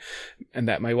tonight, and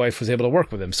that my wife was able to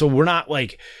work with him. So we're not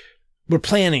like. We're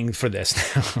planning for this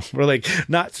now. We're like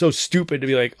not so stupid to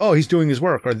be like, oh, he's doing his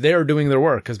work or they're doing their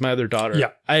work. Because my other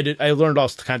daughter, I learned all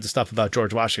kinds of stuff about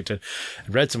George Washington.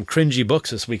 I read some cringy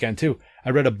books this weekend too. I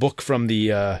read a book from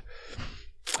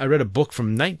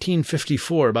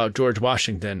 1954 about George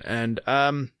Washington, and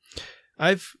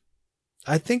I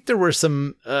think there were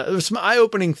some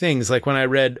eye-opening things, like when I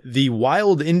read The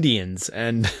Wild Indians,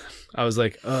 and I was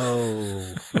like,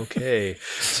 oh, okay.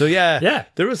 So yeah,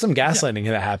 there was some gaslighting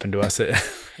that happened to us.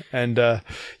 And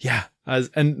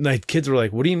and my kids were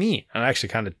like, what do you mean? And I actually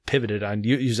kind of pivoted on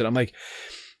use it. I'm like,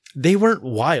 they weren't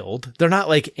wild. They're not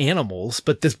like animals,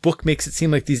 but this book makes it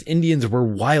seem like these Indians were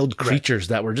wild creatures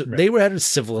that were they were out of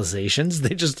civilizations.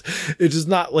 It's just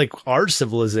not like our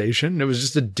civilization. It was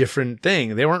just a different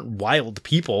thing. They weren't wild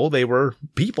people. They were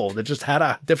people that just had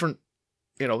a different,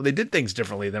 they did things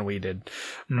differently than we did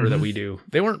or that we do.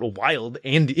 They weren't wild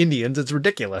and Indians. It's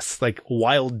ridiculous. Like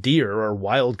wild deer or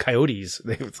wild coyotes.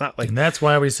 It's not like, and that's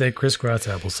why we say crisscross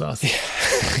applesauce.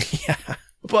 Yeah.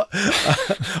 But,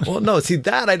 well, no, see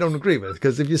that I don't agree with,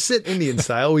 because if you sit Indian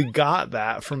style, we got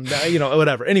that from that,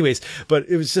 whatever. Anyways, but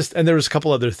it was just, and there was a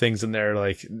couple other things in there,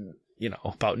 like,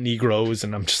 about Negroes.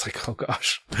 And I'm just like, oh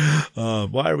gosh,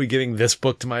 why are we giving this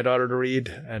book to my daughter to read?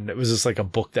 And it was just like a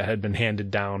book that had been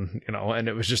handed down, and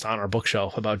it was just on our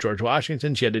bookshelf about George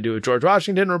Washington. She had to do a George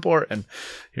Washington report, and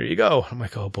here you go. I'm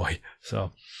like, oh boy.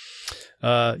 So,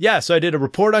 so I did a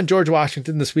report on George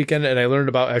Washington this weekend, and I learned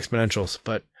about exponentials.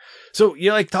 But so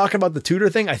you're like talking about the tutor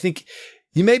thing. I think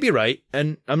You may be right,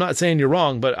 and I'm not saying you're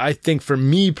wrong, but I think for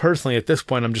me personally at this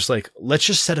point, I'm just like, let's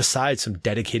just set aside some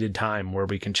dedicated time where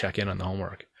we can check in on the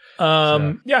homework.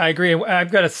 Yeah, I agree.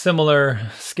 I've got a similar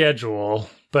schedule,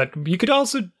 but you could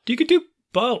do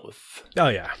both. Oh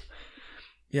yeah.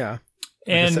 Yeah.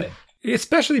 And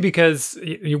especially because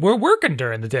we're working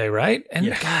during the day, right?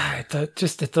 And God,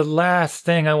 just at the last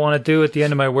thing I want to do at the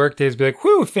end of my workday is be like,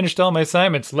 whew, finished all my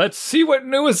assignments. Let's see what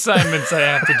new assignments I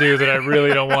have to do that I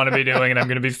really don't want to be doing. And I'm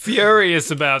going to be furious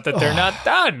about that they're not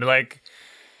done. Like,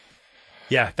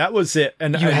 yeah, that was it.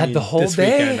 And you had the whole this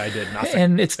day. Weekend I did nothing.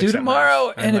 And it's due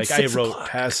tomorrow. And like, it's I wrote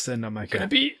tests and I'm like, going to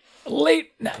be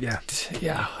late night.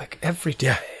 Yeah. Like every day.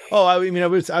 Yeah. Oh, I mean, I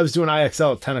was doing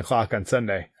IXL at 10 o'clock on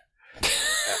Sunday.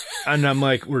 And I'm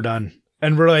like, we're done.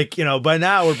 And we're like, by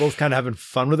now we're both kind of having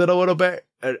fun with it a little bit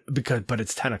but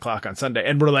it's 10 o'clock on Sunday.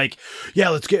 And we're like, yeah,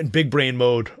 let's get in big brain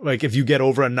mode. Like if you get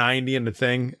over a 90 in the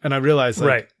thing. And I realized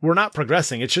we're not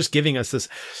progressing. It's just giving us this.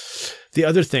 The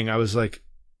other thing I was like,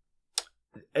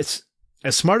 it's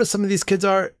as smart as some of these kids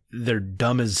are, they're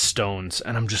dumb as stones.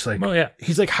 And I'm just like, oh yeah.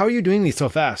 He's like, how are you doing these so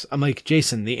fast? I'm like,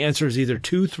 Jason, the answer is either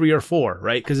 2, 3, or 4,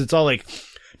 right? Because it's all like,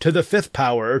 to the 5th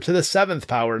power or to the 7th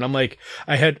power. And I'm like,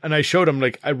 I showed him,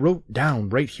 like, I wrote down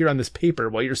right here on this paper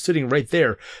while you're sitting right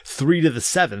there, 3 to the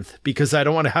 7th, because I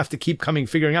don't want to have to keep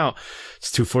figuring out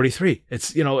it's 243.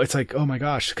 It's, it's like, oh my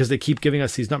gosh, because they keep giving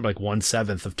us these numbers like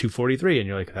 1/7 of 243. And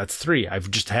you're like, that's 3.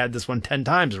 I've just had this one 10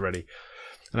 times already.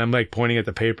 And I'm like pointing at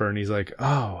the paper and he's like,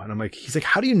 oh, and I'm like, he's like,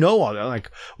 how do you know all that? I'm like,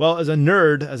 well, as a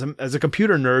nerd, as a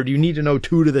computer nerd, you need to know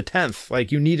 2 to the 10th.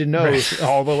 Like you need to know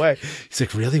all the way. He's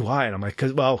like, really? Why? And I'm like,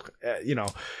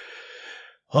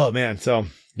 oh man. So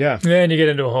yeah. Then you get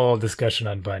into a whole discussion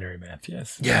on binary math.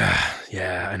 Yes.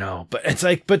 Yeah, I know. But it's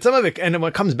like, some of it, and when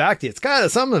it comes back to you,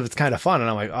 some of it's kind of fun. And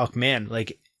I'm like, oh man,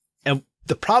 like, and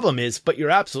the problem is, but you're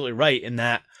absolutely right in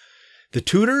that the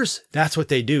tutors, that's what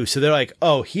they do. So they're like,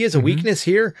 oh, he has a weakness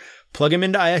here. Plug him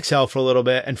into IXL for a little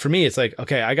bit. And for me, it's like,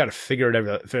 okay, I got to figure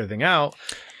everything out.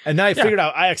 And then I figured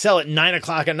out IXL at 9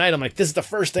 o'clock at night. I'm like, this is the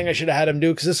first thing I should have had him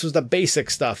do because this was the basic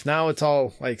stuff. Now it's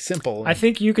all like simple. I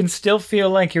think you can still feel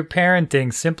like you're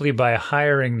parenting simply by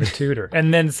hiring the tutor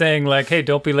and then saying like, hey,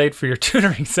 don't be late for your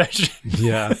tutoring session.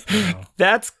 Yeah.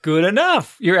 That's good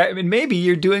enough. Maybe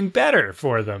you're doing better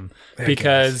for them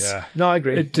because. Yeah. No, I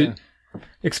agree.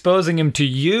 Exposing him to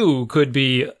you could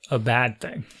be a bad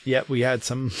thing. Yeah, we had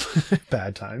some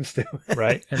bad times too.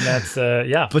 Right. And that's,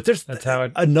 But that's how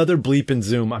it. Another bleep in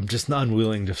Zoom. I'm just not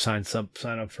unwilling to sign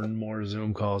up for more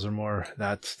Zoom calls or more.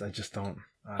 I just don't.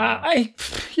 I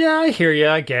hear you,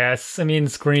 I guess. I mean,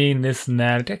 screen, this and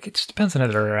that. It just depends on how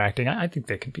they're interacting. I think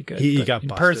they can be good. He got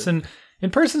busted.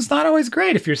 In person's not always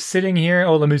great. If you're sitting here,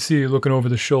 let me see you looking over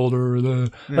the shoulder.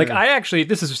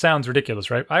 This sounds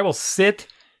ridiculous, right? I will sit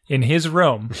in his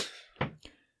room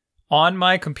on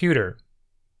my computer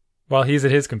while he's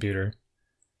at his computer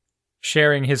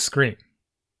sharing his screen.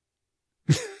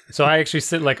 So I actually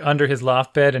sit like under his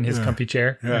loft bed in his comfy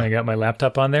chair and I got my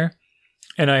laptop on there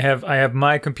and I have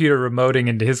my computer remoting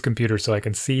into his computer so I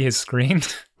can see his screen.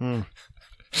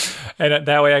 And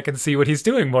that way I can see what he's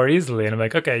doing more easily. And I'm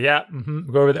like, okay,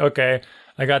 go over there. Okay,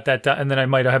 I got that. And then I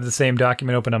might have the same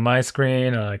document open on my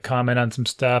screen. And I comment on some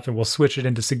stuff and we'll switch it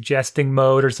into suggesting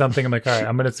mode or something. I'm like, all right,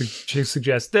 I'm going to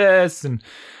suggest this. And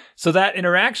so that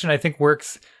interaction, I think,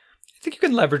 works. I think you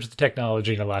can leverage the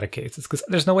technology in a lot of cases because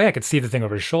there's no way I could see the thing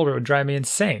over his shoulder. It would drive me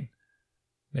insane.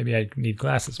 Maybe I need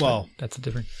glasses. Well, that's a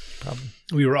different problem.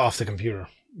 We were off the computer.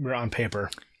 We were on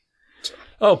paper. So.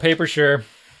 Oh, paper, sure.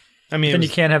 I mean, then you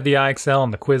can't have the IXL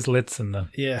and the Quizlets and the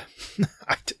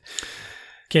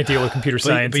can't deal with computer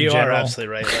science. But you are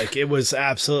absolutely right. Like it was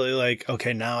absolutely like,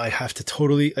 okay, now I have to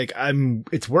totally like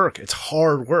it's work. It's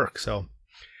hard work. So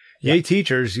yay,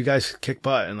 teachers, you guys kick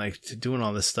butt and like doing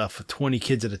all this stuff with 20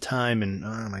 kids at a time. And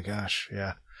oh my gosh,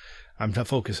 yeah, I'm not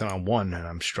focusing on one and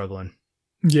I'm struggling.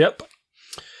 Yep.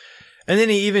 And then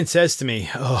he even says to me,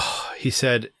 he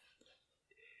said.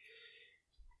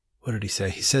 What did he say?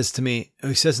 He says to me,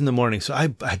 he says in the morning, so I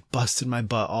busted my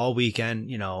butt all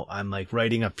weekend. I'm like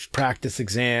writing up practice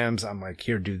exams. I'm like,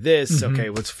 here, do this. Okay,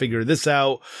 let's figure this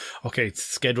out. Okay,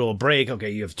 schedule a break.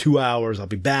 Okay, you have 2 hours. I'll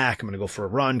be back. I'm going to go for a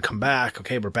run, come back.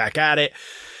 Okay, we're back at it.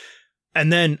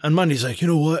 And then on Monday, he's like, you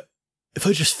know what? If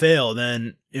I just fail,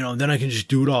 then, then I can just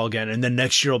do it all again. And then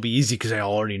next year will be easy because I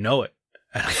already know it.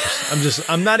 And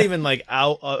I'm not even like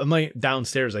out. I'm like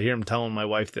downstairs. I hear him telling my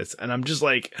wife this. And I'm just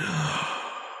like...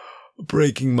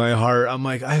 breaking my heart. I'm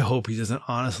like, I hope he doesn't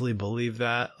honestly believe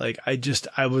that. Like,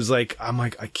 I'm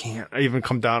like, I can't. I even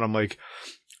come down. I'm like,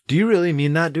 do you really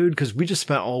mean that, dude? Because we just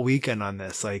spent all weekend on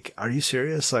this. Like, are you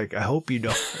serious? Like, I hope you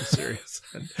don't. I'm serious.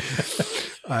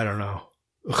 I don't know.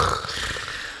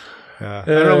 I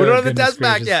don't know. We don't have the test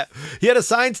back yet. He had a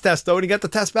science test though, and he got the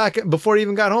test back before he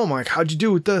even got home. I'm like, how'd you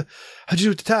do with the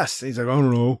test? And he's like, I don't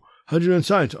know. How'd you do in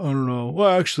science? I don't know. Well,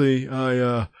 actually,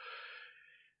 I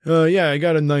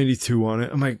got a 92 on it.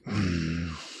 I'm like,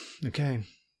 okay,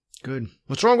 good.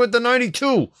 What's wrong with the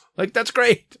 92? Like, that's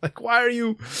great. Like, why aren't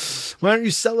you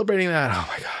celebrating that? Oh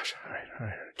my gosh. All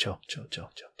right. Chill.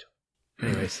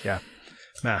 Anyways, yeah.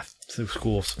 Math,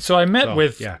 schools. So I met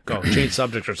with... Yeah, go. Change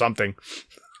subject or something.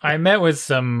 I met with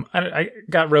some... I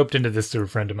got roped into this through a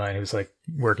friend of mine who's like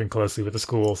working closely with the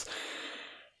schools.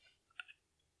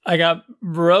 I got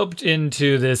roped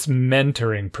into this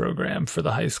mentoring program for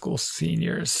the high school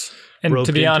seniors. And roped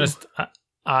to be honest,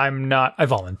 I'm not... I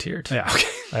volunteered. Yeah,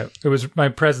 okay. My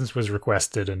presence was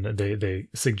requested and they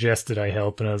suggested I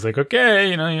help. And I was like,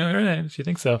 okay, if you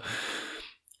think so.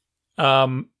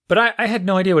 But I had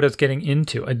no idea what I was getting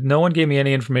into. No one gave me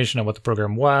any information on what the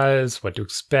program was, what to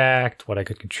expect, what I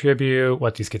could contribute,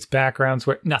 what these kids' backgrounds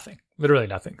were. Nothing. Literally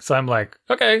nothing. So I'm like,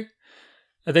 okay.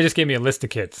 And they just gave me a list of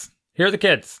kids. Here are the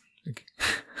kids.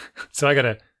 So I got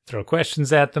to throw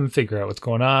questions at them, figure out what's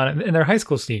going on. And they're high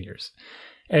school seniors.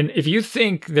 And if you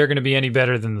think they're going to be any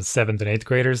better than the 7th and 8th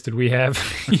graders that we have,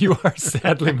 you are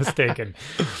sadly mistaken.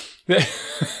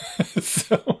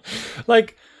 So,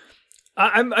 like...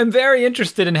 I'm very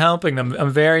interested in helping them. I'm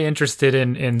very interested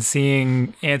in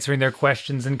answering their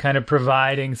questions and kind of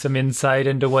providing some insight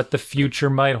into what the future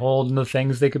might hold and the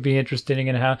things they could be interested in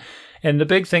and how. And the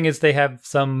big thing is they have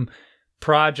some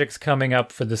projects coming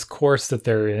up for this course that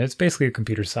they're in. It's basically a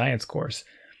computer science course.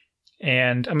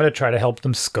 And I'm going to try to help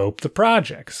them scope the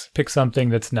projects. Pick something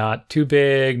that's not too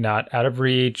big, not out of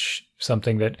reach,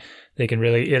 something that they can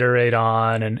really iterate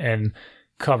on and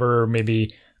cover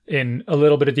maybe in a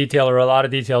little bit of detail or a lot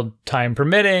of detail, time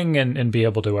permitting, and be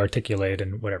able to articulate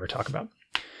and whatever talk about.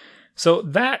 So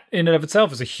that in and of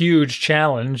itself is a huge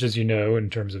challenge, as you know, in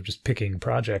terms of just picking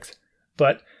projects.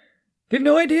 But they have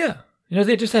no idea.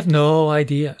 They just have no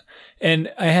idea.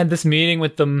 And I had this meeting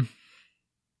with them,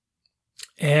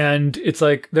 and it's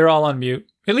like they're all on mute.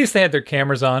 At least they had their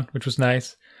cameras on, which was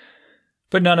nice.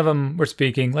 But none of them were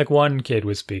speaking. Like one kid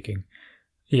was speaking.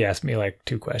 He asked me like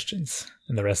 2 questions,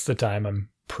 and the rest of the time I'm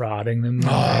prodding them. Dude,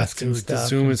 the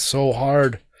Zoom is so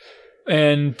hard.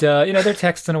 And they're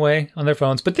texting away on their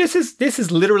phones. But this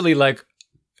is literally like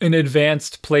an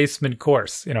advanced placement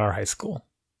course in our high school,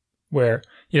 where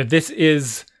this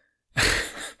is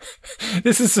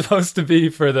this is supposed to be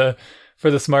for the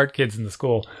smart kids in the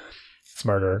school,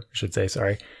 smarter, I should say.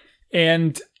 Sorry.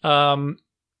 And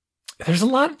there's a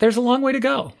long way to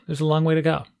go. There's a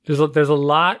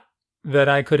lot that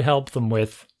I could help them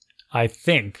with, I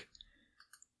think.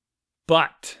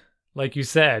 But, like you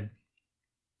said,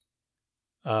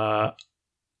 they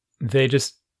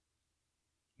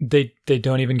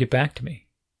don't even get back to me.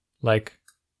 Like,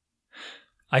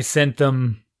 I sent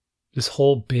them this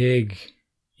whole big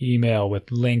email with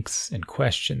links and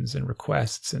questions and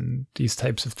requests and these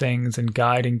types of things and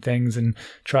guiding things and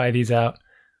try these out.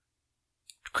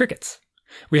 Crickets.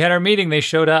 We had our meeting. They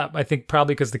showed up, I think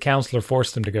probably because the counselor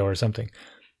forced them to go or something.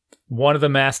 One of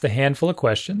them asked a handful of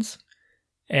questions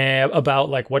about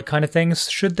like what kind of things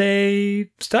should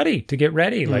they study to get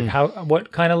ready, like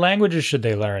what kind of languages should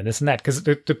they learn, this and that, because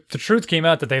the truth came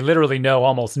out that they literally know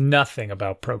almost nothing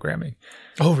about programming.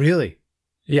 Oh, really?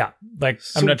 Yeah, like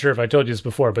I'm not sure if I told you this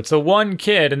before, but so one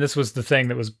kid, and this was the thing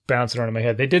that was bouncing around in my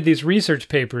head, they did these research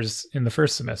papers in the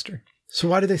first semester. So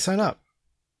why did they sign up?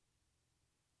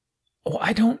 Oh,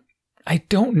 I don't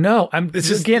know. I'm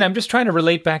just trying to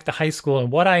relate back to high school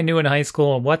and what I knew in high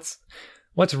school and what's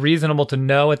reasonable to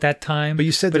know at that time. But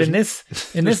you said, in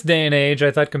this day and age,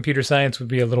 I thought computer science would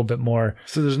be a little bit more.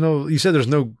 So you said there's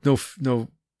no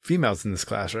females in this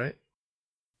class, right?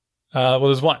 Well,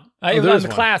 there's one. In the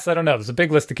class, I don't know. There's a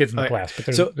big list of kids in the class,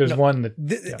 but there's one that.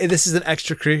 This is an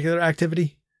extracurricular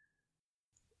activity?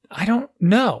 I don't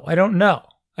know.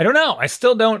 I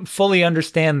still don't fully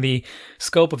understand the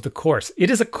scope of the course. It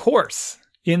is a course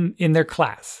in their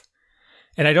class.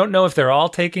 And I don't know if they're all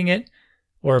taking it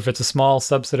or if it's a small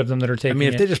subset of them that are taking it. I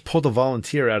mean, if they just pulled a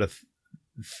volunteer out of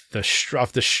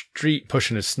off the street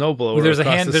pushing a snowblower, well, there's a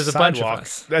bunch of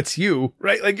us. That's you,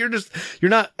 right? Like you're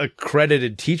not a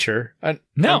accredited teacher.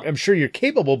 No, I'm sure you're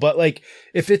capable, but like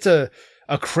if it's a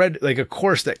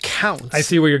course that counts. I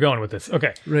see where you're going with this.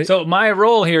 Okay, right. So my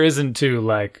role here isn't to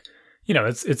like,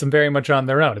 it's very much on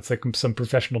their own. It's like some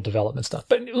professional development stuff.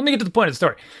 But let me get to the point of the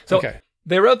story. So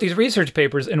They wrote these research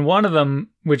papers, and one of them,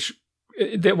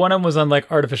 one of them was on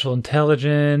like artificial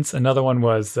intelligence. Another one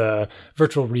was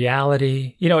virtual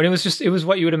reality. And it was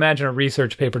what you would imagine a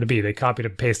research paper to be. They copied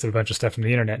and pasted a bunch of stuff from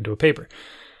the internet into a paper.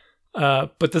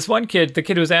 But this one kid, the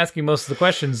kid who was asking most of the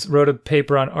questions, wrote a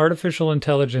paper on artificial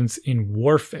intelligence in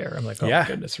warfare. I'm like, oh my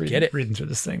goodness, reading through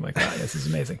this thing. Like, wow, this is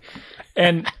amazing.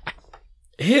 And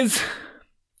his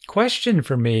question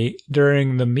for me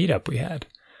during the meetup we had,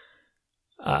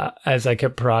 as I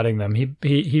kept prodding them,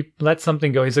 he let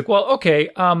something go. He's like, well, okay,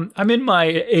 I'm in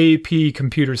my AP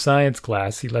computer science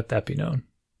class. He let that be known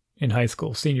in high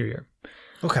school, senior year.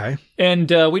 Okay.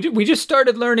 And we just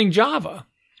started learning Java.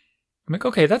 I'm like,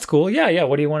 okay, that's cool. Yeah.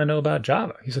 What do you want to know about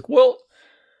Java? He's like, well,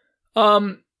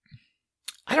 I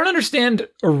don't understand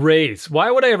arrays. Why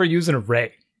would I ever use an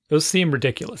array? Those seem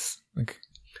ridiculous. Like,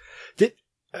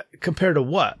 compared to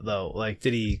what though? Like,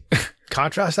 did he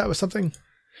contrast that with something?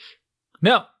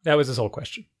 No, that was his whole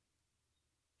question.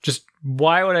 Just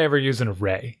why would I ever use an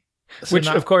array? So which,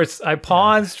 of course, I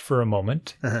paused for a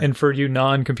moment. And for you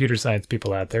non-computer science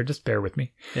people out there, just bear with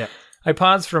me. Yeah, I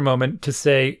paused for a moment to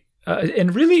say,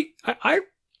 and really, I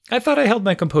thought I held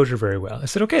my composure very well. I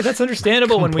said, okay, that's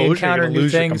understandable when we encounter new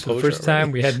things for the first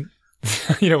time. We hadn't,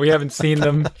 we haven't seen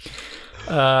them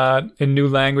in new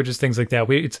languages, things like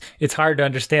that. It's hard to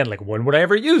understand. Like, when would I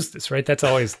ever use this? Right? That's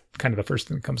always kind of the first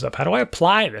thing that comes up. How do I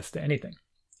apply this to anything?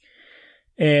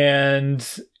 And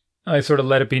I sort of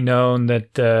let it be known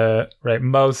that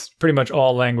pretty much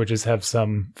all languages have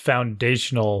some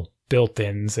foundational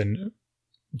built-ins, and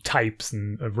types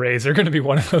and arrays are going to be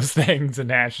one of those things,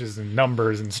 and hashes and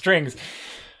numbers and strings.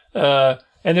 And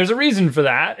there's a reason for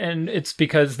that, and it's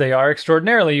because they are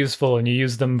extraordinarily useful, and you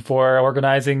use them for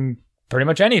organizing pretty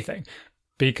much anything.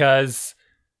 Because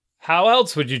how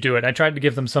else would you do it? I tried to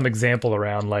give them some example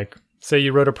around, like, say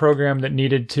you wrote a program that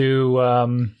needed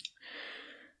to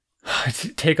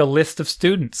take a list of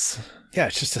students. Yeah,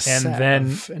 it's just a set of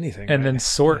anything. And then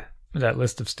sort that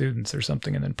list of students or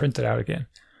something, and then print it out again.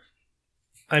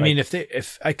 I mean,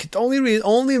 if I could,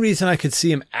 only reason I could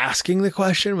see him asking the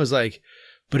question was like,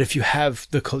 but if you have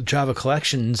the Java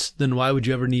collections, then why would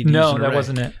you ever need to use an array? No, that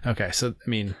wasn't it. Okay, so I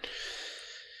mean,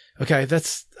 okay,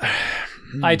 that's.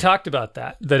 I talked about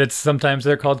that it's sometimes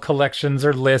they're called collections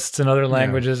or lists in other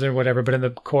languages or whatever, but in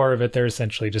the core of it, they're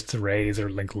essentially just arrays or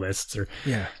linked lists or.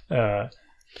 Yeah.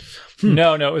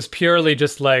 No, it was purely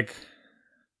just like,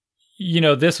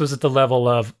 this was at the level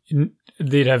of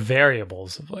they'd have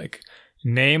variables of like,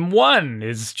 name 1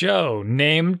 is Joe.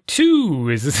 Name 2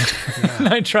 is. And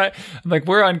I'm like,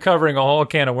 we're uncovering a whole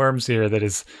can of worms here that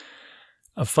is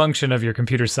a function of your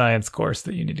computer science course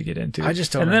that you need to get into. I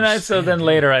just don't. And then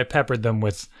later I peppered them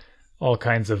with all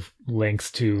kinds of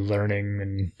links to learning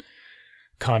and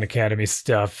Khan Academy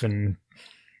stuff and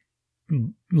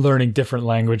learning different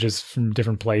languages from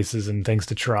different places and things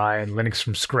to try and Linux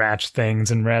from scratch things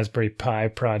and Raspberry Pi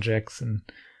projects. And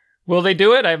will they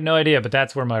do it? I have no idea, but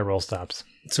that's where my role stops.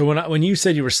 So when you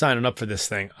said you were signing up for this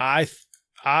thing,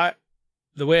 the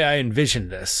way I envisioned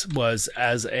this was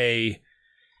as a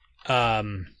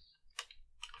like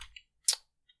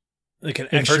an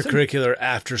extracurricular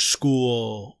after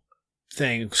school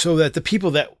thing, so that the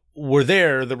people that were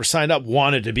there that were signed up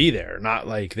wanted to be there, not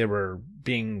like they were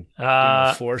being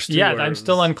forced to. Yeah, I'm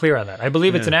still unclear on that. I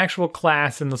believe it's an actual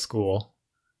class in the school.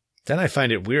 Then I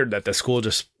find it weird that the school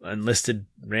just enlisted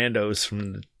randos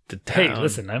from the town. Hey,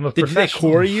 listen, I'm a professional. Did they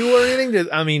core you or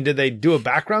anything? Did they do a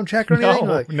background check or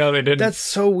anything? No, they didn't. That's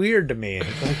so weird to me.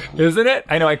 Isn't it?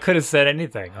 I know I could have said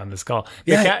anything on this call.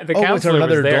 The counselor was there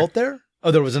another was adult there?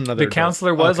 Oh, there was another adult.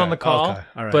 Counselor was on the call, okay.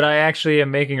 All right. But I actually am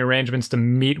making arrangements to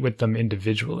meet with them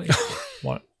individually,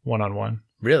 one-on-one.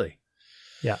 Really?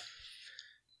 Yeah.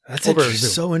 That's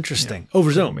so interesting. Yeah.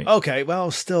 Over Zoom. Okay,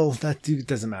 well, still, that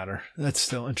doesn't matter. That's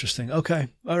still interesting. Okay,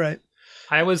 all right.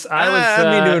 I mean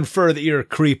to infer that you're a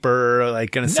creeper, or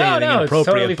like going to say anything inappropriate, it's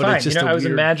totally but fine. it's just I was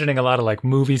imagining a lot of like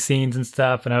movie scenes and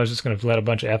stuff, and I was just going to let a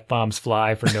bunch of F-bombs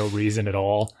fly for no reason at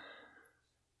all.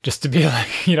 Just to be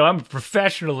like, I'm a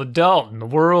professional adult in the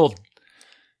world.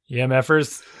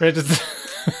 EMFers. Right?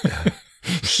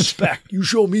 Respect. You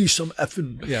show me some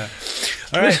effing. Yeah.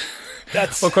 All right. Well,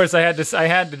 of course, I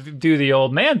had to do the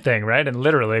old man thing, right? And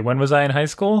literally, when was I in high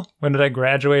school? When did I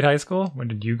graduate high school? When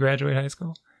did you graduate high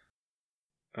school?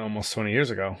 Almost 20 years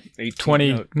ago.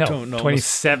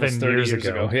 27 years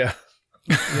ago. Yeah.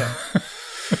 Yeah.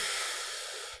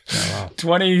 Oh, wow.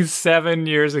 27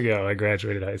 years ago, I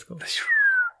graduated high school.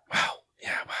 Wow.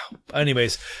 Yeah. Wow.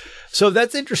 Anyways, so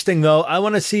that's interesting, though. I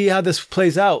want to see how this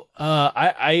plays out.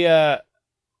 I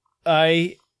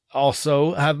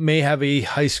also may have a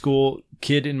high school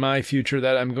kid in my future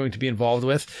that I'm going to be involved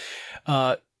with.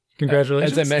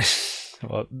 Congratulations. As I mentioned,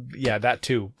 well, yeah, that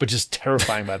too, but just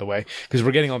terrifying, by the way, because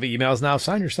we're getting all the emails now.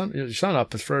 Sign your son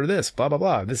up for this, blah, blah,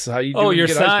 blah. This is how you do it. Oh, your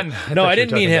son. No, I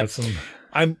didn't mean him.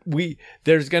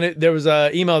 There was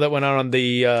a email that went out on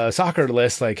the soccer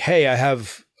list like, hey,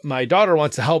 my daughter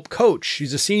wants to help coach.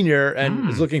 She's a senior and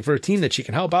is looking for a team that she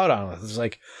can help out on. I was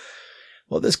like,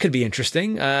 well, this could be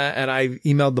interesting. And I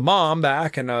emailed the mom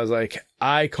back and I was like,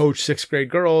 I coach 6th grade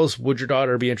girls. Would your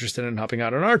daughter be interested in helping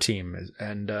out on our team?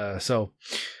 And so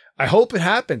I hope it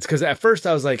happens, because at first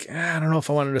I was like, I don't know if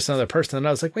I wanted just another person. And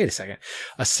I was like, wait a second,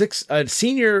 a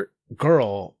senior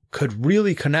girl could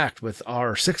really connect with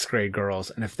our 6th grade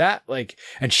girls. And if that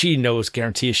and she knows,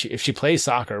 guarantee if she plays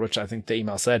soccer, which I think the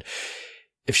email said,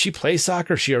 if she plays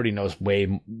soccer, she already knows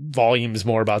volumes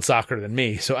more about soccer than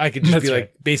me. So I could just be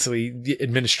basically the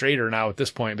administrator now at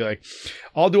this point, be like,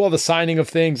 I'll do all the signing of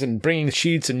things and bringing the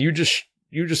sheets, and you just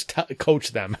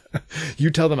coach them. You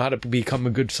tell them how to become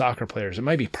a good soccer players. It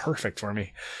might be perfect for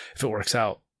me if it works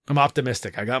out. I'm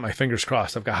optimistic. I got my fingers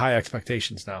crossed. I've got high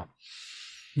expectations now.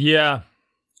 Yeah.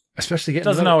 Especially getting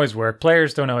doesn't always work.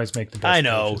 Players don't always make the best. I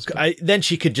know. Then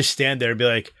she could just stand there and be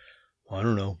like, well, I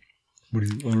don't know. I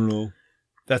don't know.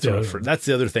 That's that's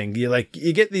the other thing. You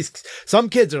get these, some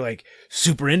kids are like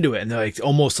super into it and they're like,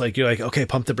 almost like, you're like, okay,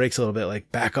 pump the brakes a little bit,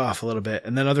 like back off a little bit.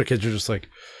 And then other kids are just like,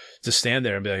 just stand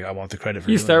there and be like, I want the credit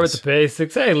for you start with the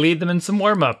basics. Hey, lead them in some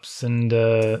warm-ups and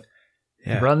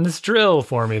run this drill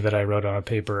for me that I wrote on a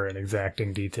paper in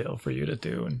exacting detail for you to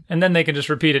do. And then they can just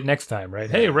repeat it next time,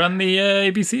 right? Hey, run the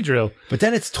ABC drill. But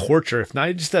then it's torture. If now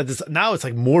I just this, now it's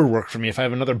like more work for me if I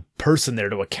have another person there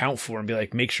to account for and be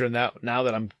like, make sure that now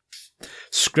that I'm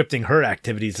scripting her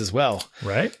activities as well.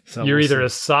 Right. So you're either a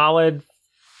solid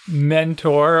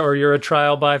mentor or you're a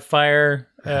trial by fire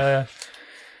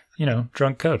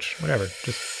drunk coach, whatever.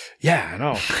 Yeah, I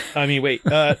know. I mean, wait.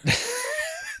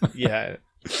 Yeah.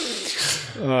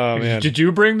 Oh, man. Did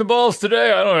you bring the balls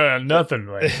today? I don't know. Nothing.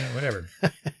 Whatever.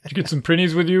 Did you get some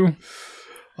pennies with you?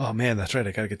 Oh, man, that's right.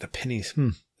 I got to get the pennies.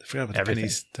 I forgot about the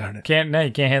pennies. Darn it. You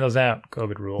can't hand those out.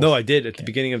 COVID rules. No, I did. At the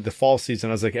beginning of the fall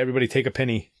season, I was like, everybody take a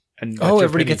penny. And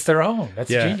everybody gets their own. That's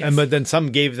genius. But then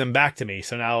some gave them back to me.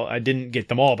 So now I didn't get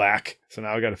them all back. So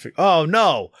now I got to figure. Oh,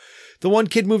 no. The one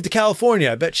kid moved to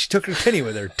California. I bet she took her penny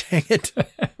with her. Dang it.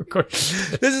 Of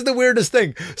course. This is the weirdest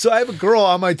thing. So I have a girl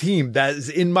on my team that is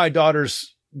in my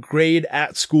daughter's grade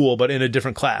at school, but in a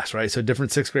different class, right? So a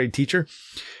different 6th grade teacher.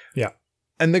 Yeah.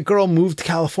 And the girl moved to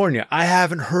California. I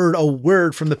haven't heard a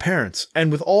word from the parents.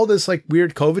 And with all this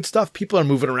weird COVID stuff, people are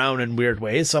moving around in weird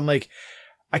ways. So I'm like,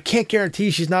 I can't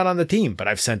guarantee she's not on the team, but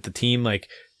I've sent the team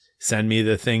send me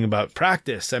the thing about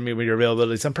practice. Send me your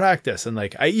availabilities on practice. And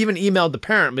I even emailed the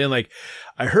parent being like,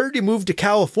 I heard you moved to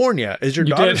California. Is your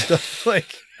daughter still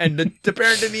and the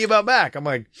parent didn't email back. I'm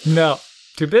like, no,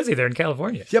 too busy. They're in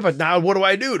California. Yeah. But now what do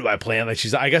I do? Do I plan I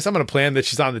guess I'm going to plan that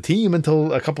she's on the team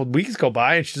until a couple of weeks go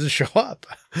by and she doesn't show up.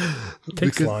 It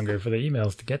takes longer for the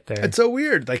emails to get there. It's so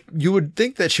weird. You would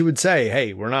think that she would say,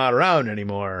 hey, we're not around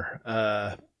anymore.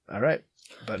 All right.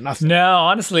 But nothing. No,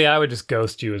 honestly, I would just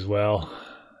ghost you as well.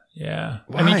 Yeah.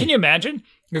 Why? I mean, can you imagine?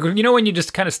 When you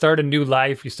just kind of start a new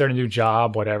life, you start a new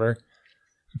job, whatever.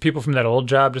 People from that old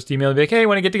job just email me like, hey,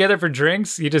 want to get together for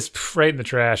drinks? You just right in the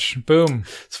trash. Boom.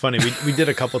 It's funny. We did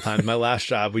a couple times. My last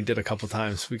job, we did a couple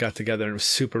times. We got together and it was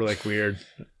super weird.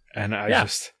 And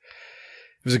it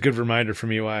was a good reminder for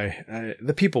me why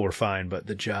the people were fine, but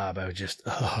the job, I was just,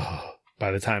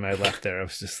 by the time I left there, I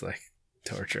was just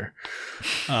torture.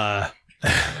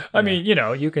 I mean,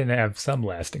 you can have some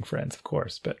lasting friends, of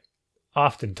course, but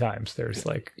oftentimes there's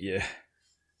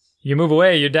you move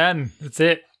away, you're done. That's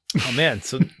it. Oh man!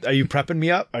 So are you prepping me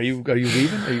up? Are you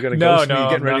leaving? Are you gonna ghost me?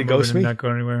 Getting ready to ghost me? I'm not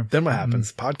going anywhere. Then what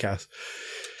happens? Podcast.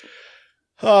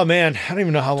 Oh man, I don't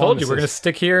even know how long. Told you we're gonna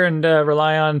stick here and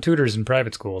rely on tutors in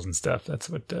private schools and stuff. That's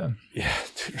what.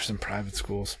 Tutors in private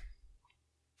schools.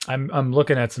 I'm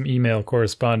looking at some email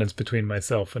correspondence between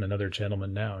myself and another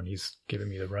gentleman now, and he's giving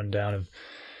me the rundown of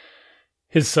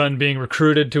his son being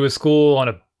recruited to a school on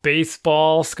a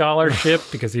baseball scholarship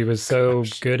because he was so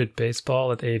good at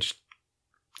baseball at age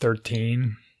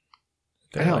 13.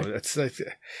 I know. That's I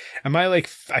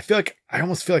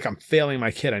almost feel like I'm failing my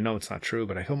kid. I know it's not true,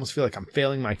 but I almost feel like I'm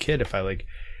failing my kid if I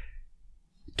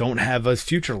don't have a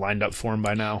future lined up for him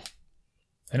by now.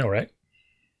 I know, right?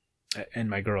 And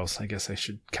my girls, I guess I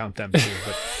should count them too,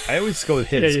 but I always go with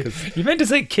his. You meant to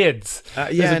say kids.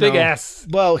 Yeah, a big ass.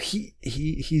 Well,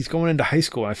 he's going into high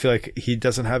school. I feel like he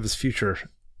doesn't have his future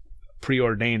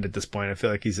preordained at this point. I feel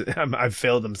like I've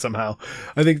failed him somehow.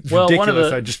 I think it's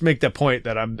ridiculous. I just make that point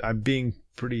that I'm being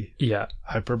pretty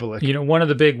hyperbolic. One of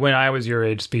the big when I was your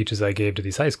age speeches I gave to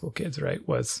these high school kids, right,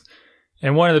 was,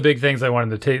 and one of the big things I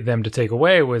wanted them to take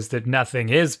away was that nothing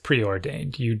is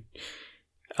preordained.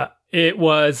 It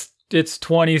was it's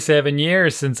 27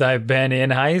 years since I've been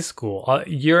in high school.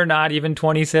 You're not even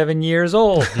 27 years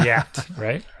old yet,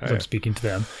 right? I'm speaking to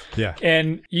them. Yeah.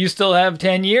 And you still have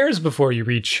 10 years before you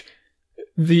reach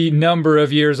the number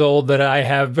of years old that I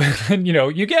have.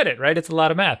 You get it, right? It's a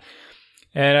lot of math.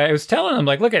 And I was telling them,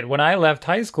 like, look at, when I left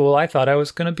high school, I thought I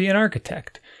was going to be an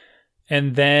architect.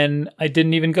 And then I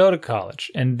didn't even go to college.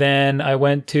 And then I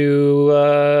went to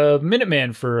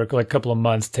Minuteman for a couple of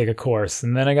months to take a course.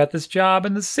 And then I got this job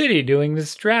in the city doing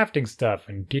this drafting stuff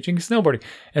and teaching snowboarding.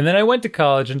 And then I went to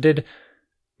college and did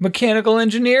mechanical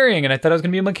engineering. And I thought I was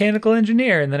going to be a mechanical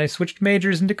engineer. And then I switched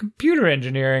majors into computer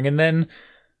engineering. And then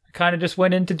I kind of just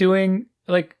went into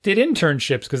did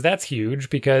internships, because that's huge.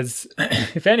 Because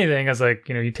if anything, I was like,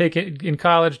 you take it in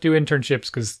college, do internships,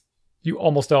 because you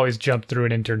almost always jump through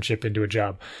an internship into a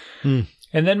job. And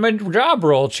then my job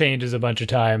role changes a bunch of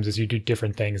times as you do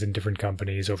different things in different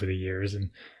companies over the years.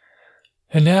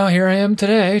 And now here I am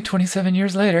today, 27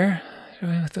 years later.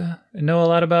 I know a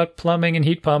lot about plumbing and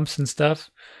heat pumps and stuff.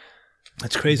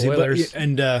 That's crazy. Boilers.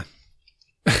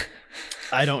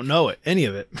 I don't know any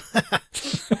of it.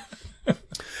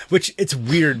 Which it's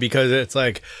weird because it's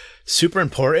like super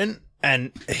important.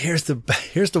 And here's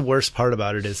the worst part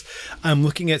about it is I'm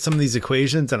looking at some of these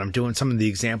equations and I'm doing some of the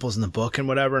examples in the book and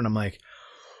whatever. And I'm like,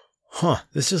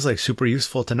 this is like super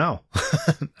useful to know.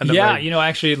 Yeah.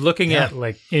 Actually looking at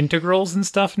like integrals and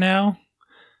stuff now,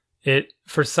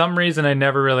 for some reason, I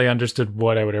never really understood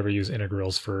what I would ever use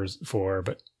integrals for,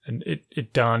 but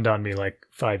it dawned on me like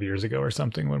 5 years ago or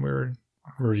something when we were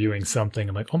reviewing something.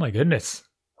 I'm like, oh my goodness.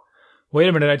 Wait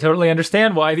a minute, I totally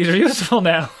understand why these are useful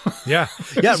now. Yeah.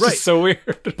 Yeah, right. So weird.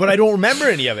 But I don't remember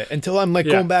any of it until I'm like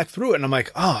going back through it and I'm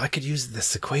like, I could use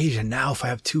this equation now if I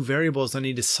have two variables I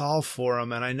need to solve for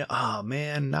them. And I know,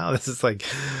 now this is like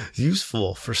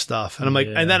useful for stuff. And I'm like,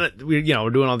 and then we're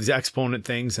doing all these exponent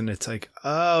things and it's like,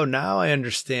 now I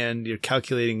understand you're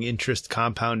calculating interest,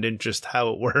 compound interest,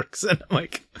 how it works. And I'm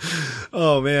like,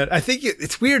 oh man, I think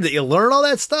it's weird that you learn all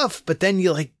that stuff, but then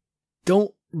you like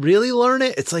don't really learn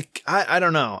it. It's like, I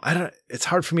don't know. It's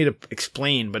hard for me to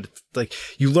explain, but it's like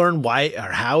you learn why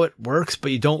or how it works,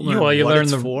 but you don't learn what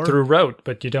it's for. Through rote,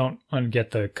 but you don't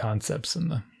get the concepts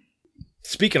and the.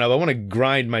 Speaking of, I want to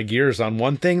grind my gears on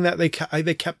one thing that they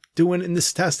kept doing in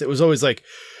this test. It was always like,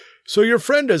 so your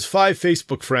friend has 5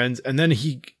 Facebook friends and then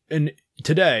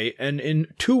today and in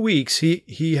 2 weeks,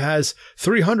 he has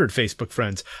 300 Facebook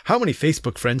friends. How many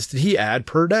Facebook friends did he add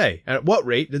per day? At what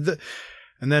rate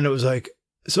and then it was like,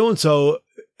 so-and-so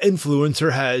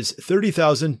influencer has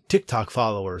 30,000 TikTok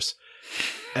followers.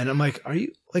 And I'm like, are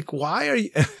you like, why are you?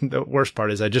 The worst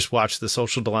part is I just watched The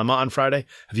Social Dilemma on Friday.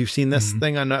 Have you seen this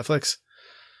thing on Netflix?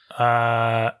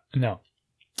 No.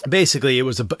 Basically, it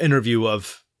was an interview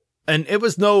and it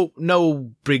was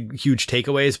no big, huge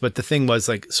takeaways, but the thing was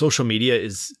like social media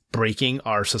is breaking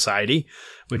our society,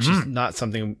 which is not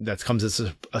something that comes as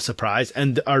a surprise.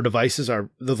 And our devices are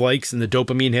the likes and the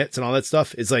dopamine hits and all that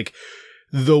stuff is like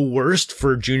the worst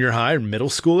for junior high or middle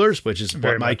schoolers, which is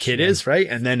what my kid is, right?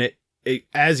 And then it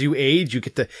as you age, you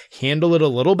get to handle it a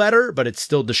little better, but it's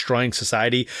still destroying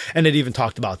society. And it even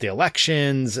talked about the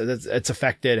elections it's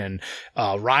affected and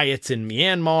riots in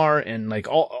Myanmar and like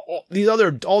all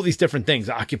these different things,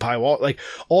 Occupy Wall, like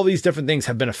all these different things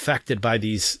have been affected by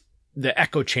the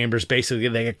echo chambers. Basically,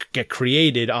 they get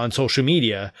created on social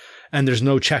media. And there's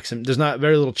no checks and there's not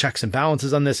very little checks and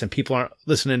balances on this. And people aren't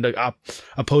listening to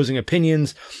opposing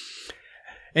opinions.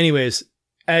 Anyways,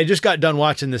 I just got done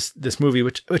watching this movie,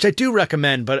 which I do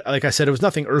recommend. But like I said, it was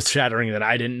nothing earth shattering that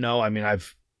I didn't know. I mean, I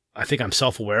think I'm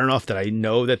self-aware enough that I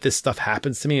know that this stuff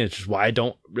happens to me. It's just why I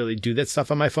don't really do that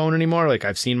stuff on my phone anymore. Like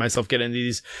I've seen myself get into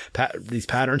these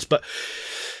patterns, but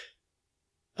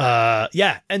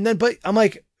but I'm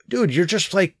like, dude, you're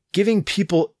just like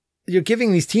you're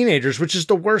giving these teenagers, which is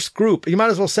the worst group. You might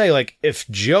as well say, like, if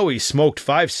Joey smoked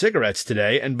 5 cigarettes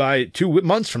today and by 2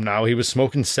 months from now he was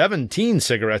smoking 17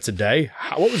 cigarettes a day,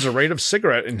 what was the rate of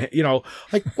cigarette? And,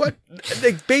 like what?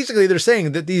 Basically, they're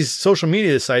saying that these social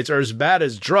media sites are as bad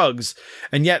as drugs.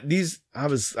 And yet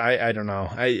I don't know.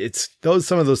 It's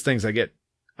some of those things I get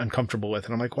uncomfortable with.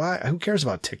 And I'm like, why? Who cares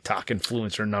about TikTok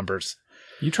influencer numbers?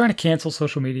 You trying to cancel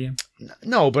social media?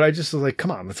 No, but I just was like, come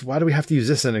on, why do we have to use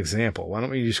this as an example? Why don't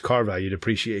we use car value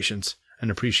depreciations and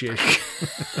appreciation?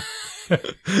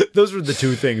 Those were the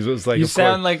two things. It was like, you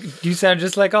sound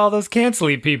just like all those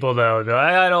canceling people, though.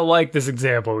 I don't like this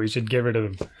example. We should get rid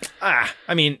of them.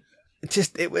 I mean,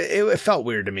 it felt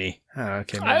weird to me.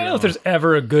 Okay, I don't know if there's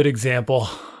ever a good example.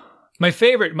 My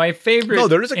favorite. No,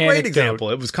 there is a great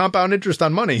example. It was compound interest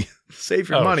on money. Save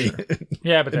your money. Sure.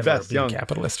 Yeah, but invest young,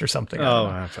 capitalist or something.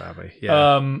 Oh, probably.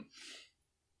 Yeah.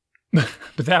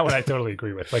 But that one I totally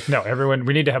agree with. Like, no, everyone,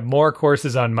 we need to have more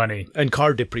courses on money. And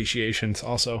car depreciations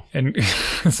also. And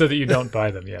so that you don't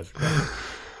buy them, yes.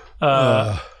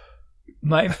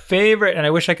 My favorite, and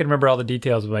I wish I could remember all the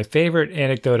details, but my favorite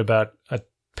anecdote about a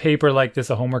paper like this,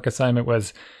 a homework assignment,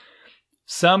 was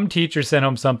some teacher sent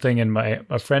home something, and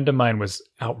a friend of mine was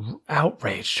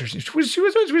outraged. She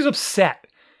was upset.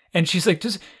 And she's like,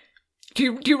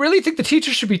 do you really think the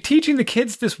teacher should be teaching the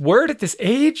kids this word at this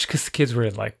age? Because the kids were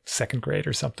in like second grade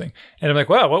or something. And I'm like,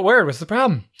 wow, what word? What's the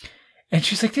problem? And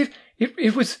she's like,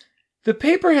 it was, the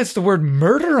paper has the word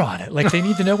murder on it. Like, they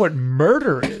need to know what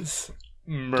murder is.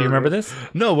 Murder. Do you remember this?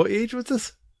 No, what age was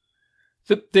this?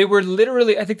 They were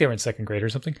literally, I think they were in second grade or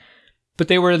something. But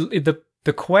they were,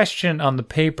 the question on the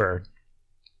paper,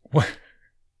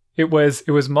 it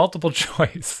was multiple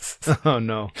choice. Oh,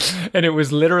 no. And it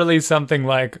was literally something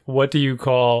like, what do you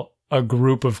call a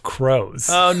group of crows?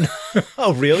 Oh, no.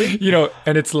 Oh, really? You know,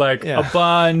 and it's like a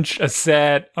bunch, a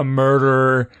set, a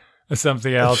murderer, or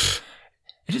something else.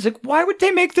 And she's like, why would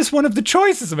they make this one of the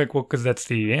choices? I'm like, well, because that's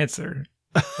the answer.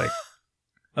 Like,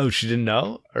 oh, she didn't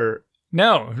know? Or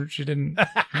no, she didn't.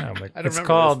 No, like, it's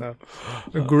called a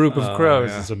group of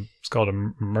crows. Yeah. It's called a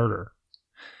murder.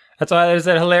 That's why there's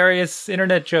that hilarious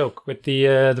internet joke with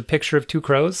the picture of two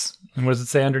crows. And what does it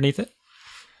say underneath it?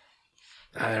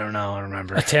 I don't know. I don't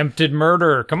remember. Attempted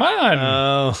murder. Come on.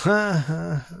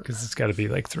 Oh. Because it's got to be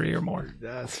like 3 or more.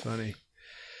 That's funny.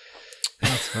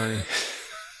 That's funny.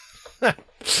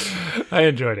 I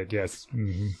enjoyed it, yes.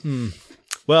 Mm-hmm.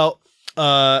 Well,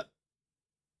 I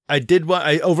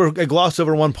glossed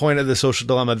over one point of the social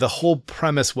dilemma. The whole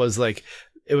premise was like,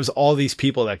 it was all these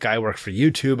people. That guy worked for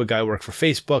YouTube, a guy worked for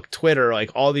Facebook, Twitter,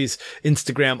 like all these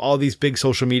Instagram, all these big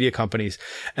social media companies.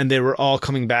 And they were all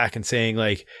coming back and saying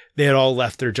like they had all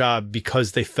left their job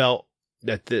because they felt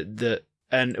that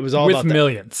and it was all with about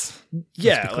millions.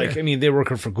 Yeah. Like, I mean, they were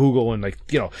working for Google and like,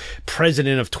 you know,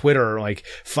 president of Twitter, like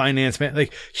finance man,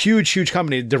 like huge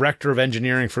company, director of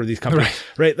engineering for these companies,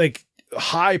 right? Like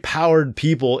high powered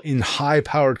people in high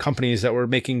powered companies that were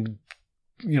making,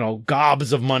 you know,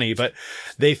 gobs of money, but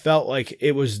they felt like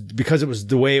it was because it was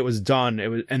the way it was done. It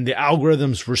was, and the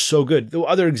algorithms were so good. The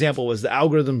other example was the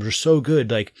algorithms were so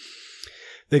good. Like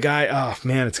the guy, oh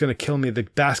man, it's going to kill me. The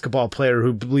basketball player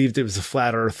who believed it was a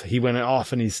flat earth. He went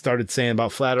off and he started saying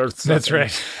about flat earth stuff. That's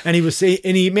right. And he was saying,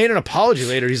 and he made an apology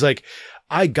later. He's like,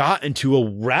 I got into a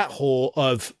rat hole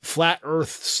of flat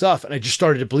earth stuff and I just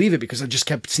started to believe it because I just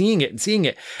kept seeing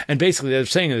it. And basically they're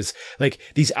saying is like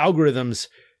these algorithms,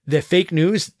 the fake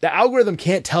news, the algorithm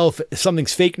can't tell if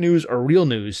something's fake news or real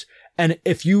news. And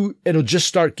it'll just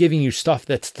start giving you stuff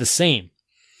that's the same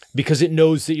because it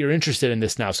knows that you're interested in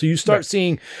this now. So you start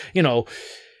seeing, you know,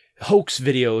 hoax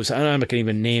videos. I'm not going to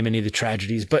even name any of the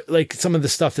tragedies, but like some of the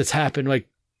stuff that's happened, like,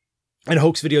 and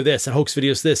hoax video this and hoax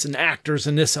videos this and actors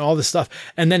and this and all this stuff.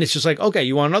 And then it's just like, okay,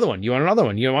 you want another one. You want another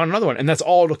one. You want another one. And that's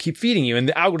all it'll keep feeding you. And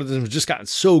the algorithms have just gotten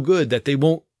so good that they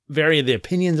won't vary the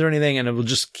opinions or anything. And it will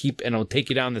just keep, and it'll take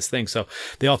you down this thing. So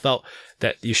they all felt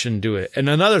that you shouldn't do it. And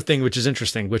another thing, which is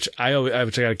interesting, which I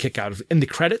got a kick out of in the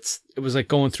credits, it was like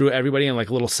going through everybody and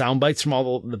like little sound bites from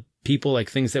all the people, like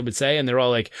things they would say. And they're all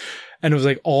like, and it was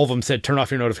like, all of them said, turn off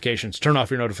your notifications, turn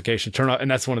off.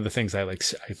 And that's one of the things I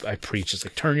I preach is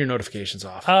like, turn your notifications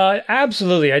off.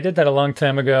 Absolutely. I did that a long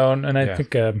time ago. And I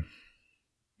think,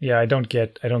 I don't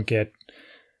get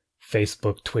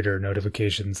Facebook, Twitter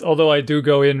notifications, although I do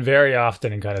go in very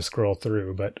often and kind of scroll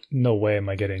through, but no way am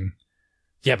I getting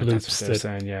but that's what they're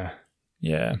saying.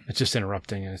 Yeah. It's just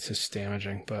interrupting and it's just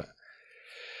damaging, but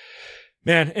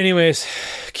man, anyways,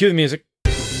 cue the music.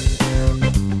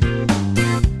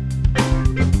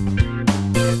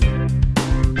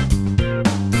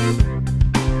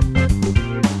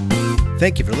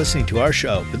 Thank you for listening to our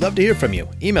show. We'd love to hear from you.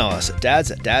 Email us at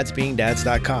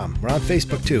dads@dadsbeingdads.com. We're on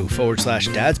Facebook too,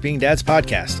 /Dads Being Dads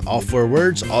Podcast. All 4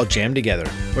 words, all jammed together.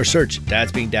 Or search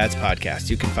Dads Being Dads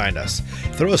Podcast. You can find us.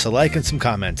 Throw us a like and some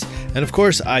comments. And of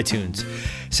course, iTunes.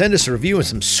 Send us a review and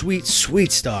some sweet,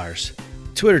 sweet stars.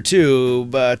 Twitter too,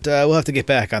 but we'll have to get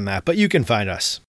back on that. But you can find us.